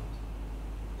 right? Or not?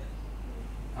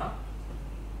 Huh?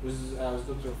 Was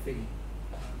Dr. Figgy.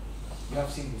 You have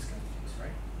seen these kind of things,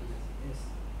 right? Yes.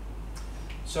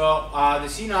 So the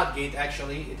C NOT gate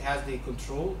actually it has the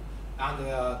control and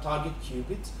the target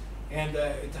qubit, and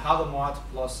it has a mod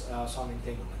plus some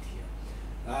entanglement here.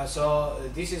 So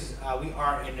this is we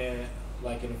are in a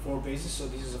like in a 4 basis. So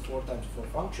this is a 4 times 4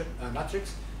 function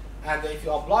matrix, and if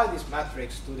you apply this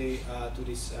matrix to the to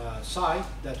this side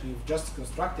that we've just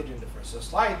constructed in the first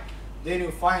slide, then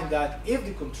you find that if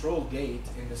the control gate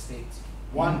in the state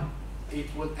 1, it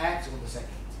will act on the second.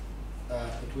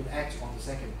 It will act on the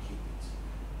second qubit.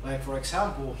 Like for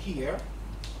example, here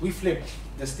we flip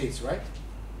the states, right?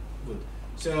 Good.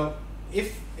 So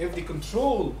if the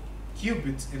control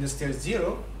qubit in the state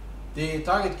 0, the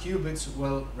target qubits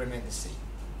will remain the same.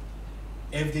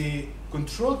 If the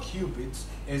control qubit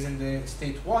is in the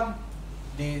state 1,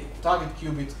 the target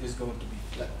qubit is going to be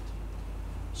flipped.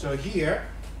 So here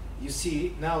you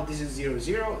see now this is 0,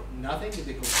 0, nothing.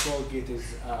 The control gate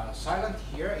is silent.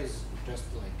 Here is just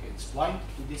like it's blind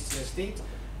to this state.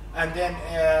 And then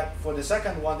for the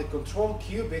second one, the control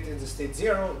qubit in the state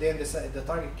 0, then the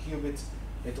target qubit,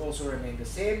 it also remains the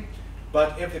same.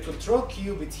 But if the control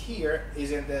qubit here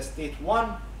is in the state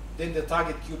 1, then the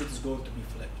target qubit is going to be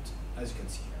flipped, as you can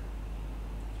see here.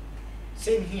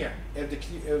 Same here. If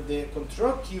the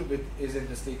control qubit is in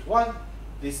the state 1,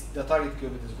 the target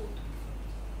qubit is going to be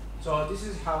flipped. So this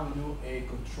is how we do a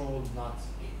control NOT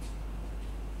gate.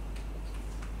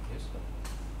 Yes.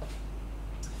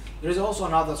 There is also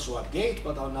another swap gate,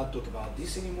 but I'll not talk about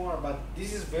this anymore. But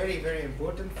this is very, very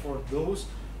important for those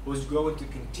who's going to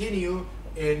continue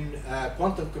in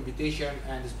quantum computation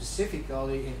and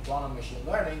specifically in quantum machine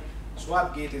learning.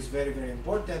 Swap gate is very, very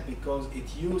important because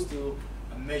it's used to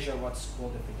measure what's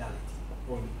called the fidelity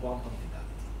or the quantum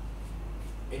fidelity.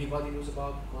 Anybody knows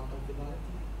about quantum fidelity?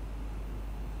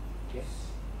 Yes.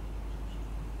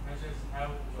 Measures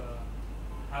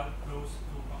how close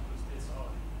two quantum states are.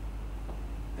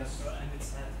 That's So, and it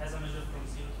has a measure from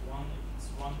 0 to 1. If it's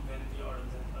 1, then they are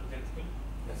identical.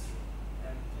 That's true.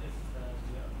 And if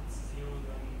it's 0,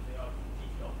 then they are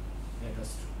completely opposite. Yeah,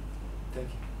 that's true. Thank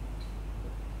you.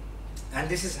 And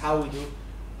this is how we do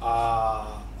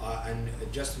and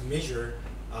just measure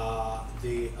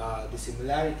the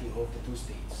similarity of the two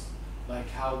states. Like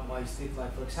how my state,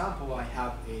 like for example, I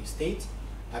have a state,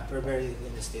 I prepare it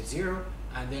in the state 0,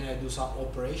 and then I do some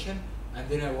operation, and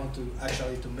then I want to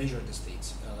actually to measure the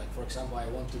states. Like for example, I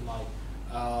want to my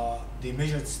the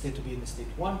measured state to be in the state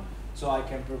 1, so I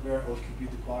can prepare or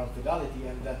compute the quantum fidelity,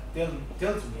 and that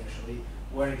tells me actually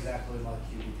where exactly my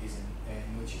qubit is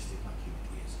in which state my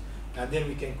qubit is. And then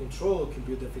we can control or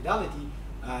compute the fidelity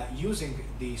using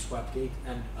the swap gate,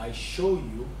 and I show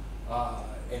you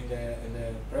in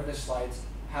the previous slides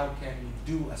how can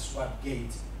you do a swap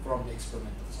gate from the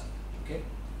experimental side. Okay?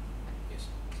 Yes.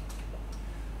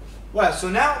 Well, so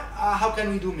now how can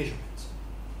we do measurements?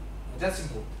 That's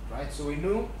important, right? So we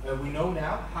know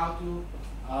now how to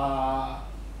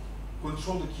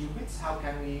control the qubits. How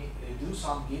can we do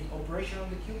some gate operation on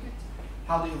the qubit?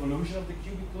 How the evolution of the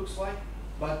qubit looks like,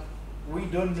 but we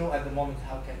don't know at the moment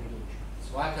how can we do measurements.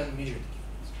 So I can measure the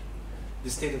qubits, the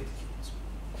state of the qubits.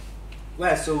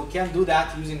 Well, so we can do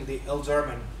that using the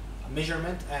L-Zerman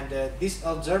measurement, and this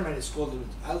L-Zerman is called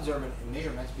L-Zerman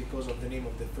measurement because of the name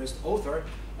of the first author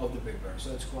of the paper.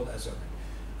 So it's called L-Zerman.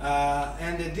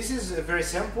 And this is very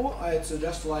simple. It's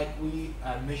just like we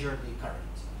measure the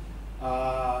current.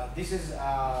 This is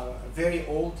a very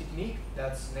old technique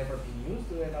that's never been used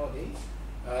nowadays.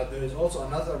 There is also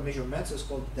another measurement. It's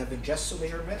called Da Vincenzo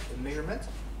measurement.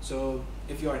 So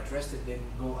if you are interested, then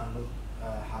go and look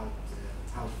how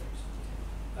it works.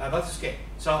 But it's okay.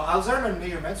 So L-Zerman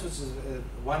measurements, which is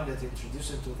one that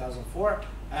introduced in 2004,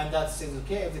 and that says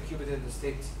okay if the qubit in the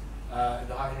state, in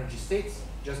the high energy state,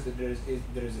 just that there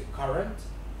is a current,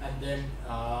 and then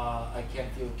I can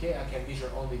feel okay. I can measure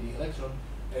only the electron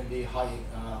in the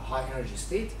high energy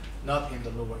state, not in the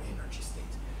lower energy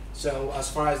state. So as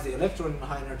far as the electron in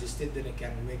high energy state, then I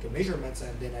can make a measurements,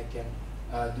 and then I can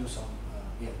do some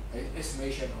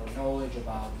estimation or knowledge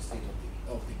about the state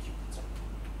of the qubit.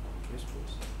 Yes,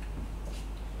 please.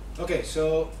 Okay,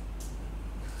 so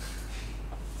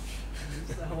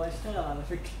هو اشتغل على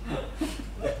فكرة.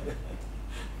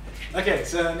 Okay,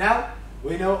 so now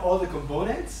we know all the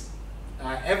components,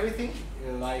 everything,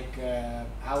 like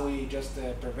how we just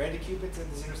prepare the qubits in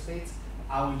the zero states,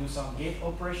 how we do some gate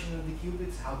operation of the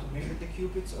qubits, how to measure the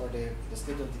qubits or the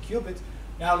state of the qubit.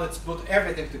 Now let's put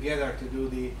everything together to do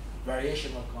the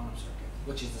variational quantum circuit,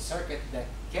 which is the circuit that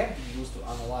can be used to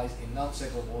analyze in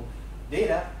non-separable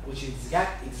data, which is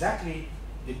exactly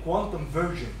the quantum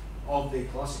version of the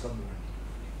classical memory.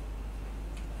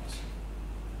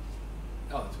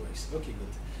 Oh, it works. Okay,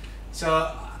 good. So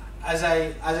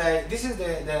this is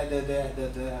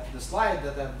the slide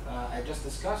that I just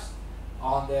discussed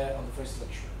on the first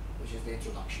lecture, which is the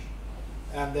introduction.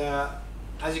 And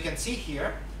as you can see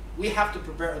here, we have to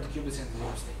prepare the qubits in the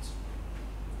zero states,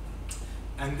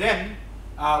 and then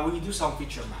we do some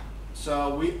feature map.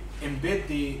 So we embed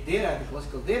the data, the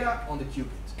classical data, on the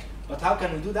qubit. But how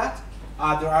can we do that?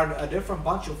 There are a different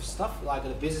bunch of stuff like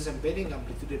the basis embedding,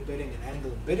 amplitude embedding, and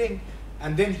angle embedding.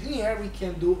 And then here we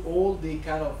can do all the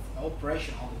kind of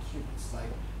operation on the qubits,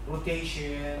 like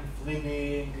rotation,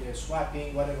 flipping,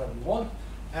 swapping, whatever we want.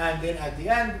 And then at the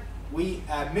end, we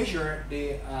measure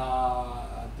the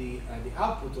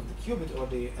output of the qubit or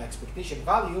the expectation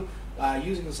value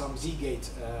using some z-gate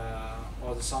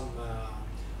or some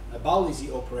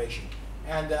Pauli-Z operation.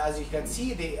 And as you can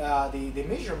see, the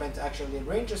measurement actually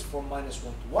ranges from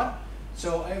 -1 to 1.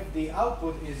 So if the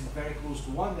output is very close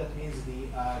to 1, that means the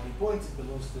point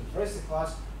belongs to the first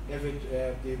class. If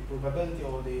the probability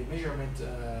or the measurement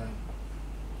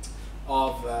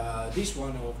of this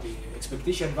one, of the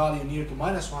expectation value near to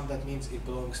 -1, that means it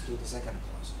belongs to the second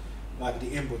class, like the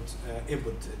input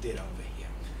data over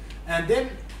here. And then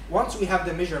once we have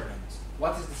the measurement,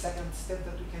 what is the second step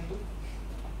that we can do?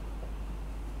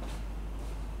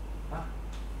 Huh?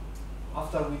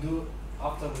 After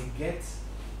we get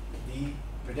the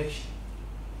prediction,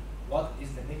 what is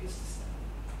the next step?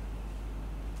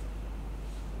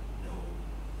 No.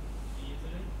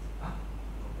 Huh?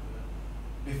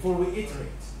 Before we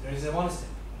iterate, there is a one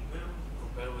step.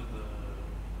 Compare with the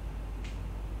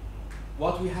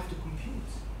What we have to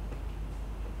compute?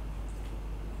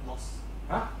 loss.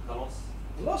 Huh? The loss.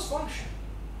 The loss function.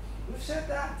 We've said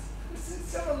that. This is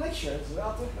several lectures. We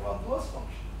are talking about the loss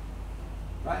function,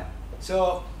 right?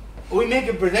 So we make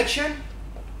a prediction,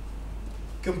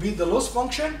 compute the loss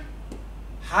function,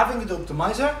 having the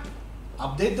optimizer,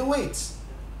 update the weights,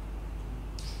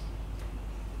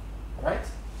 right?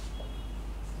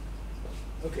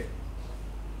 Okay.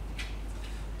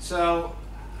 So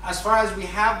as far as we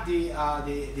have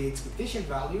the expectation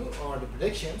value or the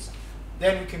predictions,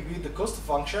 then we compute the cost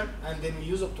function, and then we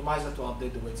use optimizer to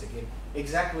update the weights again.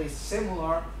 Exactly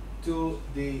similar to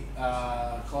the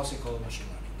classical machine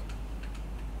learning.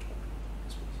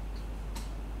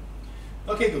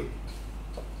 Okay, good.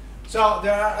 So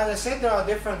there are, as I said, there are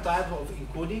different types of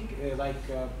encoding,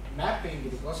 mapping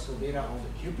the classical data on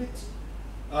the qubit.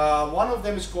 One of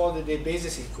them is called the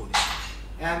basis encoding,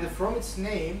 and from its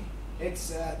name,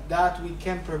 it's that we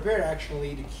can prepare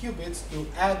actually the qubits to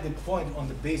add the point on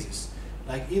the basis,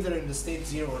 like either in the state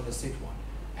 0 or the state 1.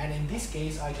 And in this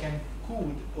case, I can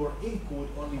code or encode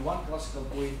only one classical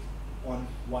point on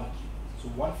one qubit. So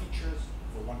one features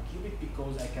for one qubit,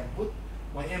 because I can put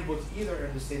my inputs either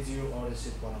in the state 0 or the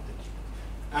state 1 of the qubit.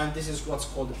 And this is what's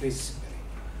called the basis embedding.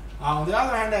 On the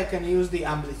other hand, I can use the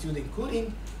amplitude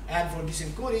encoding, and for this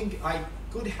encoding, I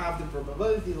could have the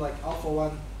probability like alpha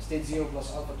 1 state 0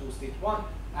 plus alpha 2 state 1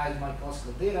 as my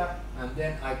classical data, and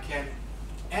then I can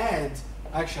add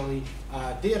actually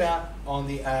data on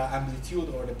the amplitude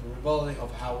or the probability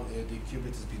of how the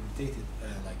qubit is being rotated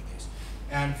like this.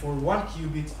 And for one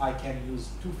qubit, I can use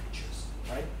two features,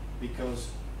 right?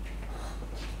 Because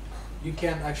you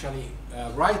can actually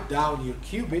write down your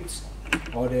qubits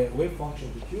or the wave function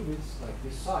of the qubits like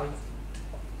this side.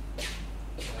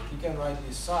 You can write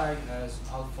this side as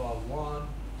alpha 1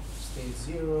 state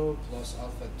 0 plus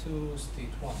alpha 2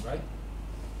 state 1, right?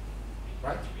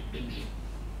 Right?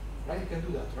 Right, you can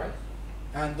do that, right?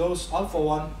 And those alpha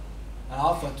 1 and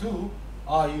alpha 2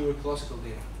 are your classical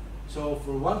data. So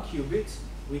for one qubit,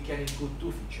 we can include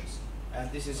two features. And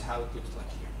this is how it looks like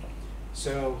here.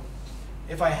 So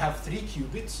if I have 3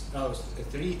 qubits,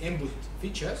 3 input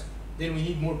features, then we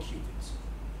need more qubits,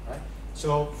 right?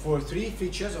 So for 3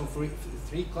 features or for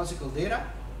 3 classical data,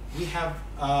 we have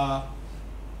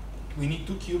we need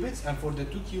 2 qubits, and for the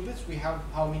 2 qubits, we have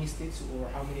how many states or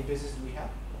how many bases do we have?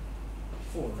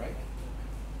 4, right?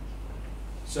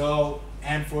 So,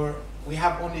 and for we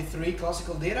have only 3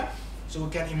 classical data, so we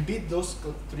can embed those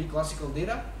 3 classical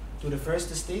data to the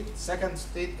first state, second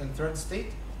state, and third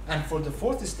state, and for the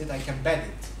fourth state, I can bend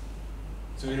it.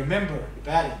 So you remember the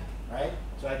padding, right?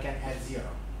 So I can add 0.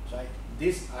 So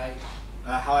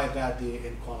how I pad the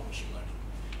in quantum machine learning.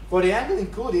 For the angle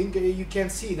encoding, you can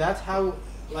see that how,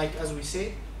 like as we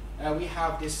said, we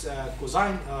have this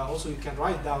cosine. Also, you can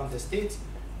write down the state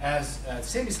as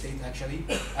same state actually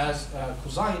as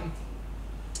cosine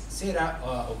theta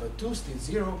over 2 state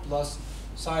 0 plus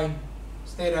sine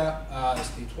theta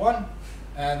state 1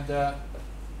 and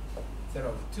theta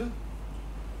over 2.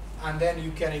 And then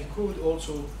you can include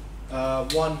also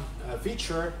one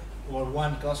feature or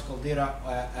one classical data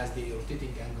as the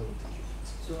rotating angle of the qubit.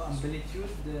 So amplitude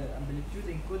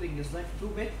encoding is like 2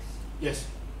 bits. Yes.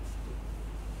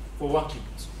 For 1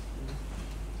 qubit.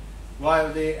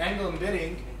 While the angle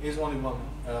embedding is only 1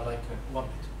 bit. I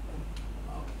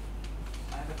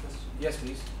have a question. Yes,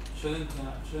 please. Shouldn't the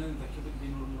qubit be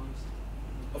normalized?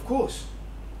 Of course.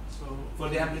 So For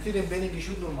the amplitude embedding, you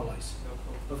should normalize.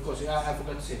 Of course, I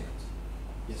forgot to say that.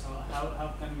 Yes. So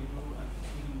how can we do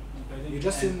amplitude embedding? You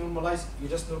just and-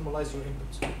 normalize your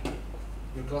inputs,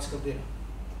 your classical data.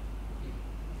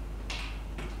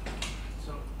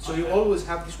 So you always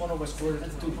have this 1 over square root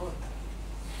of 2.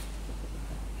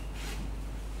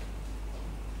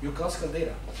 Your classical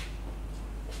data.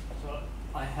 So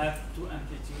I have 2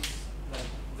 amplitudes.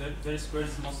 Like their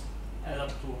squares must add up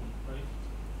to 1, right?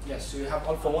 Yes. So you have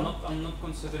alpha 1. I'm not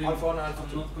considering Alpha 1 and alpha I'm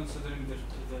 2. not considering their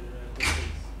squares,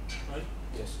 right?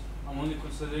 Yes. I'm only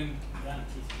considering the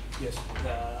amplitude, Yes.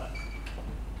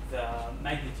 the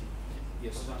magnitude.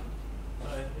 Yes. For example,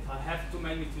 if I have 2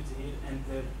 magnitudes here and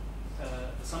the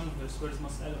sum of their squares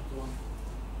must add up to 1,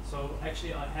 so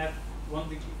actually I have 1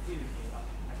 degree freedom here.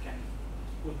 I can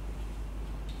put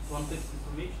 1 bit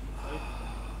information, right?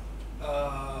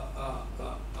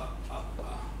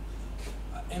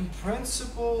 In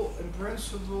principle,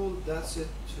 that's it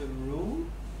true.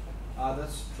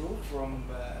 That's true from,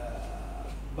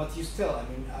 but you still,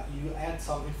 you add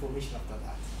some information after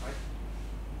that, right?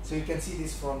 So you can see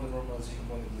this from the normalization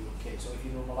point of view. Okay, so if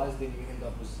you normalize, then you end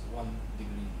up with 1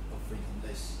 degree of freedom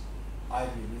less. I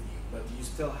agree with you, but you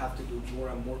still have to do more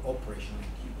and more operation on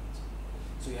the qubit.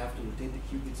 So you have to rotate the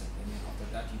qubits, and then after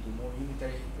that you do more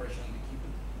unitary operation on the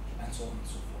qubit, and so on and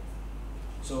so forth.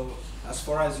 So as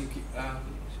far as you keep,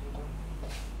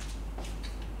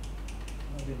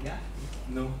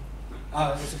 no,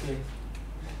 it's okay.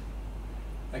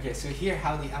 Okay, so here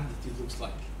how the amplitude looks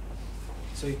like.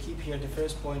 So you keep here the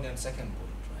first point and second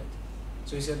point, right?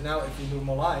 So you said now if you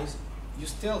normalize, you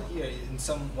still here in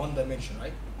some 1 dimension,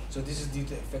 right? So this is due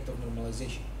to effect of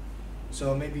normalization.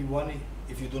 So maybe 1,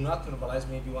 if you do not normalize,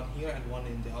 maybe 1 here and 1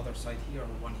 in the other side here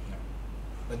or 1 here.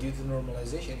 But due to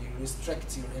normalization, you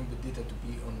restrict your input data to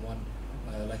be on 1,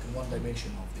 like in 1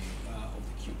 dimension of the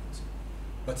qubit.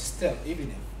 But still, even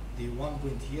if the 1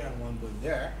 point here and 1 point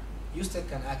there, you still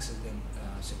can access them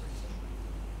separately.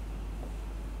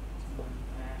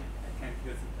 I can't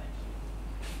do it actually.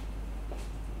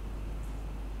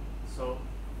 So,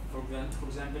 for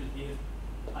example, here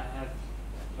I have.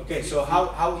 Okay, so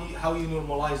how you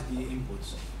normalize the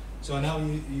inputs? So now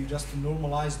you just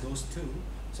normalize those 2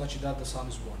 such that the sum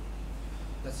is 1.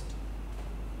 That's it.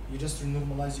 You just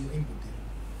normalize your input data,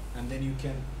 and then you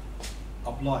can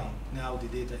apply now the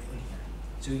data in here.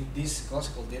 So this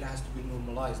classical data has to be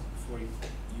normalized before you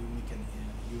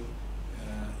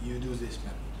do this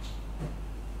method.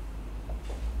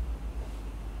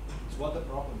 It's what the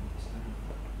problem is.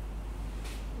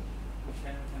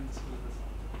 Can discuss this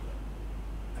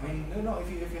after. No. If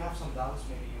you have some doubts,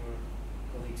 maybe your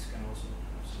colleagues can also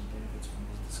have some benefits from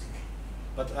this discussion.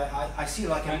 But I see,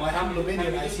 like in my humble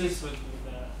opinion, I see this with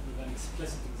an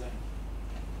explicit example.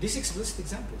 this explicit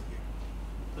example here.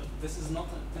 But this is not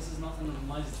a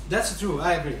normalized. That's true.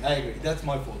 I agree. That's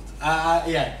my fault.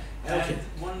 Yeah. Okay.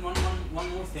 And one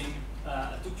more thing.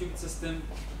 A 2 qubit system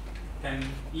can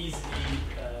easily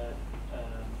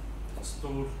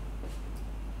store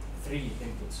 3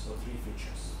 inputs or 3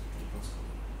 features.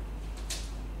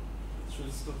 It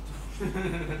should store 2.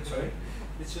 Sorry?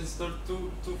 It should store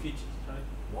two features, right?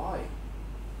 Why?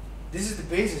 This is the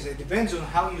basis. It depends on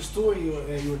how you store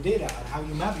your data and how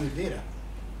you map your data.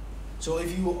 So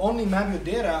if you only map your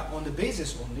data on the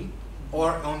basis only,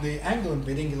 or on the angle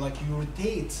embedding, like you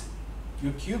rotate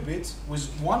your qubit with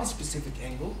 1 specific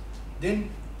angle, then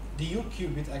the U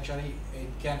qubit actually it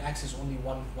can access only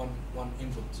one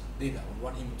input data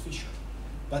or 1 input feature.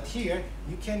 But here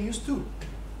you can use 2.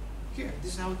 Here,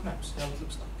 this is how it maps, how it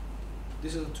looks like.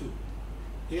 This is a 2.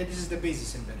 Here, this is the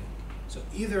basis embedding. So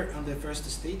either on the first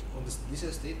state, on this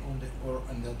state, or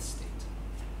on that state.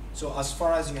 So as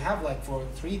far as you have, like for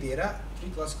 3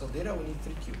 classical data, we need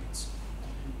 3 qubits.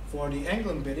 For the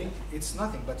angle embedding, it's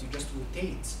nothing, but you just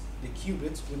rotate the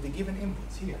qubits with the given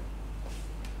inputs here.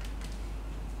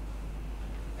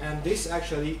 And this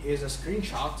actually is a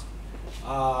screenshot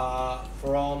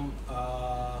from,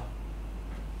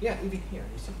 yeah, even here,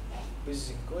 you see. This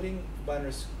is encoding,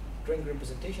 binary string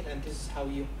representation, and this is how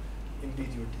you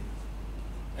embed your data.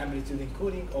 Amplitude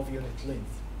encoding of unit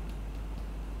length.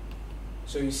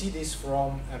 So you see this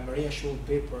from a Maria Schul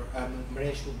paper,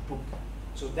 Maria Schul book.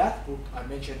 So that book I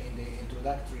mentioned in the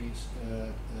introductory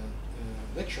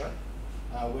lecture,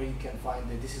 where you can find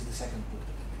that this is the second book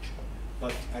that I mentioned.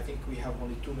 But I think we have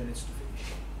only 2 minutes to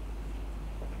finish.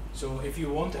 So if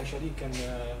you want, actually, you can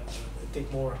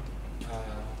take more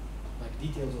like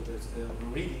details of this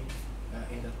reading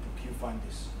in that book. You find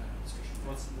this discussion.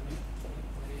 What's the name?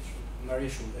 Maria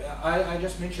Schul. I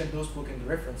just mentioned those books in the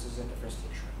references in the first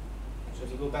lecture. So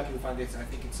if you go back, you'll find it. I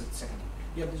think it's the second.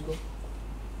 Yeah, please go.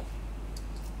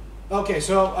 Okay,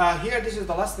 so here, this is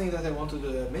the last thing that I wanted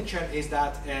to mention is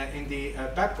that in the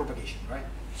back propagation, right?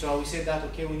 So we said that,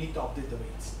 okay, we need to update the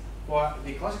weights. For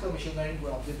the classical machine learning, we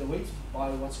update the weights by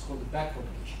what's called the back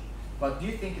propagation. But do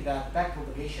you think that back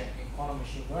propagation in quantum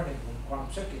machine learning and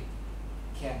quantum circuit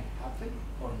can happen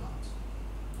or not?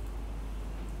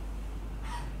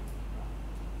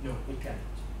 No, it cannot.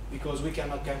 Because we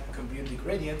cannot compute the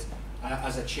gradient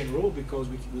as a chain rule because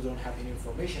we don't have any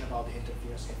information about the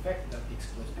interference effect that takes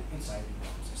place inside the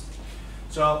quantum system.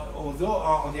 So although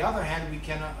on the other hand, we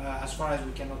cannot, as far as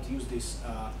we cannot use this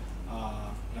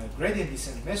gradient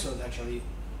descent method actually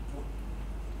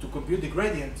to compute the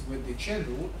gradient with the chain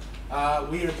rule,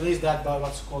 we replace that by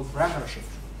what's called parameter shift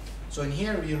rule. So in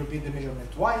here, you repeat the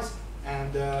measurement twice,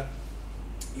 and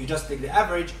you just take the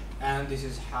average, and this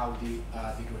is how the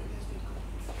gradient is being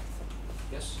computed.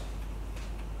 Yes?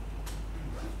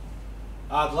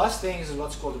 The last thing is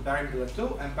what's called the Baron-Billet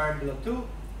 2, and Baron-Billet 2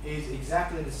 is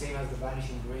exactly the same as the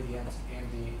vanishing gradient in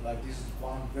the, like this is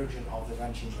one version of the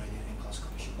vanishing gradient in classical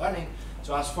machine learning.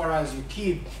 So as far as you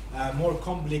keep more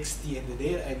complexity in the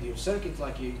data and your circuit,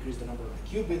 like you increase the number of the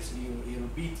qubits, you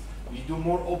repeat, you do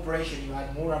more operation, you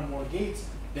add more and more gates,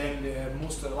 then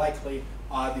most likely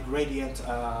the gradient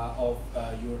of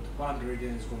your quantum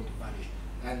gradient is going to vanish.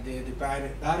 And the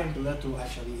Baron-Billet 2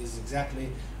 actually is exactly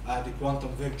the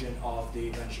quantum version of the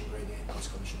vanishing gradient in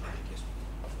classical machine learning. Yes.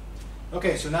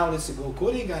 Okay, so now let's go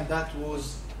coding, and that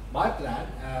was my plan,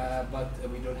 but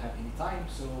we don't have any time.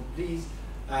 So please,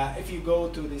 if you go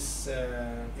to this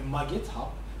in my GitHub,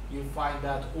 you'll find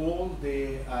that all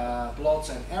the plots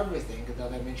and everything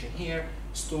that I mentioned here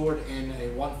stored in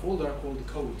one folder called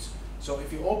codes. So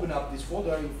if you open up this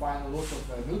folder, you find a lot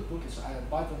of notebook. It's a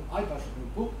IPython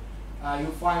notebook.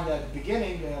 You'll find at the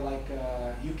beginning,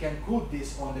 you can code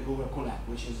this on the Google Colab,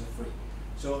 which is free.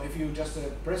 So if you just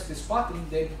press this button,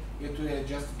 then you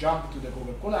just jump to the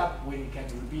Google Colab where you can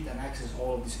repeat and access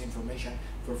all of this information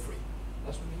for free.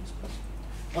 That's what it is.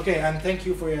 Okay, and thank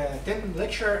you for your attending the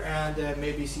lecture, and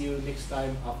maybe see you next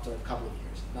time after a couple of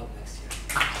years, not next year.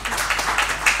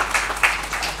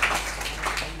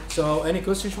 So, any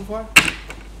questions so far?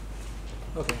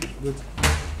 Okay, good.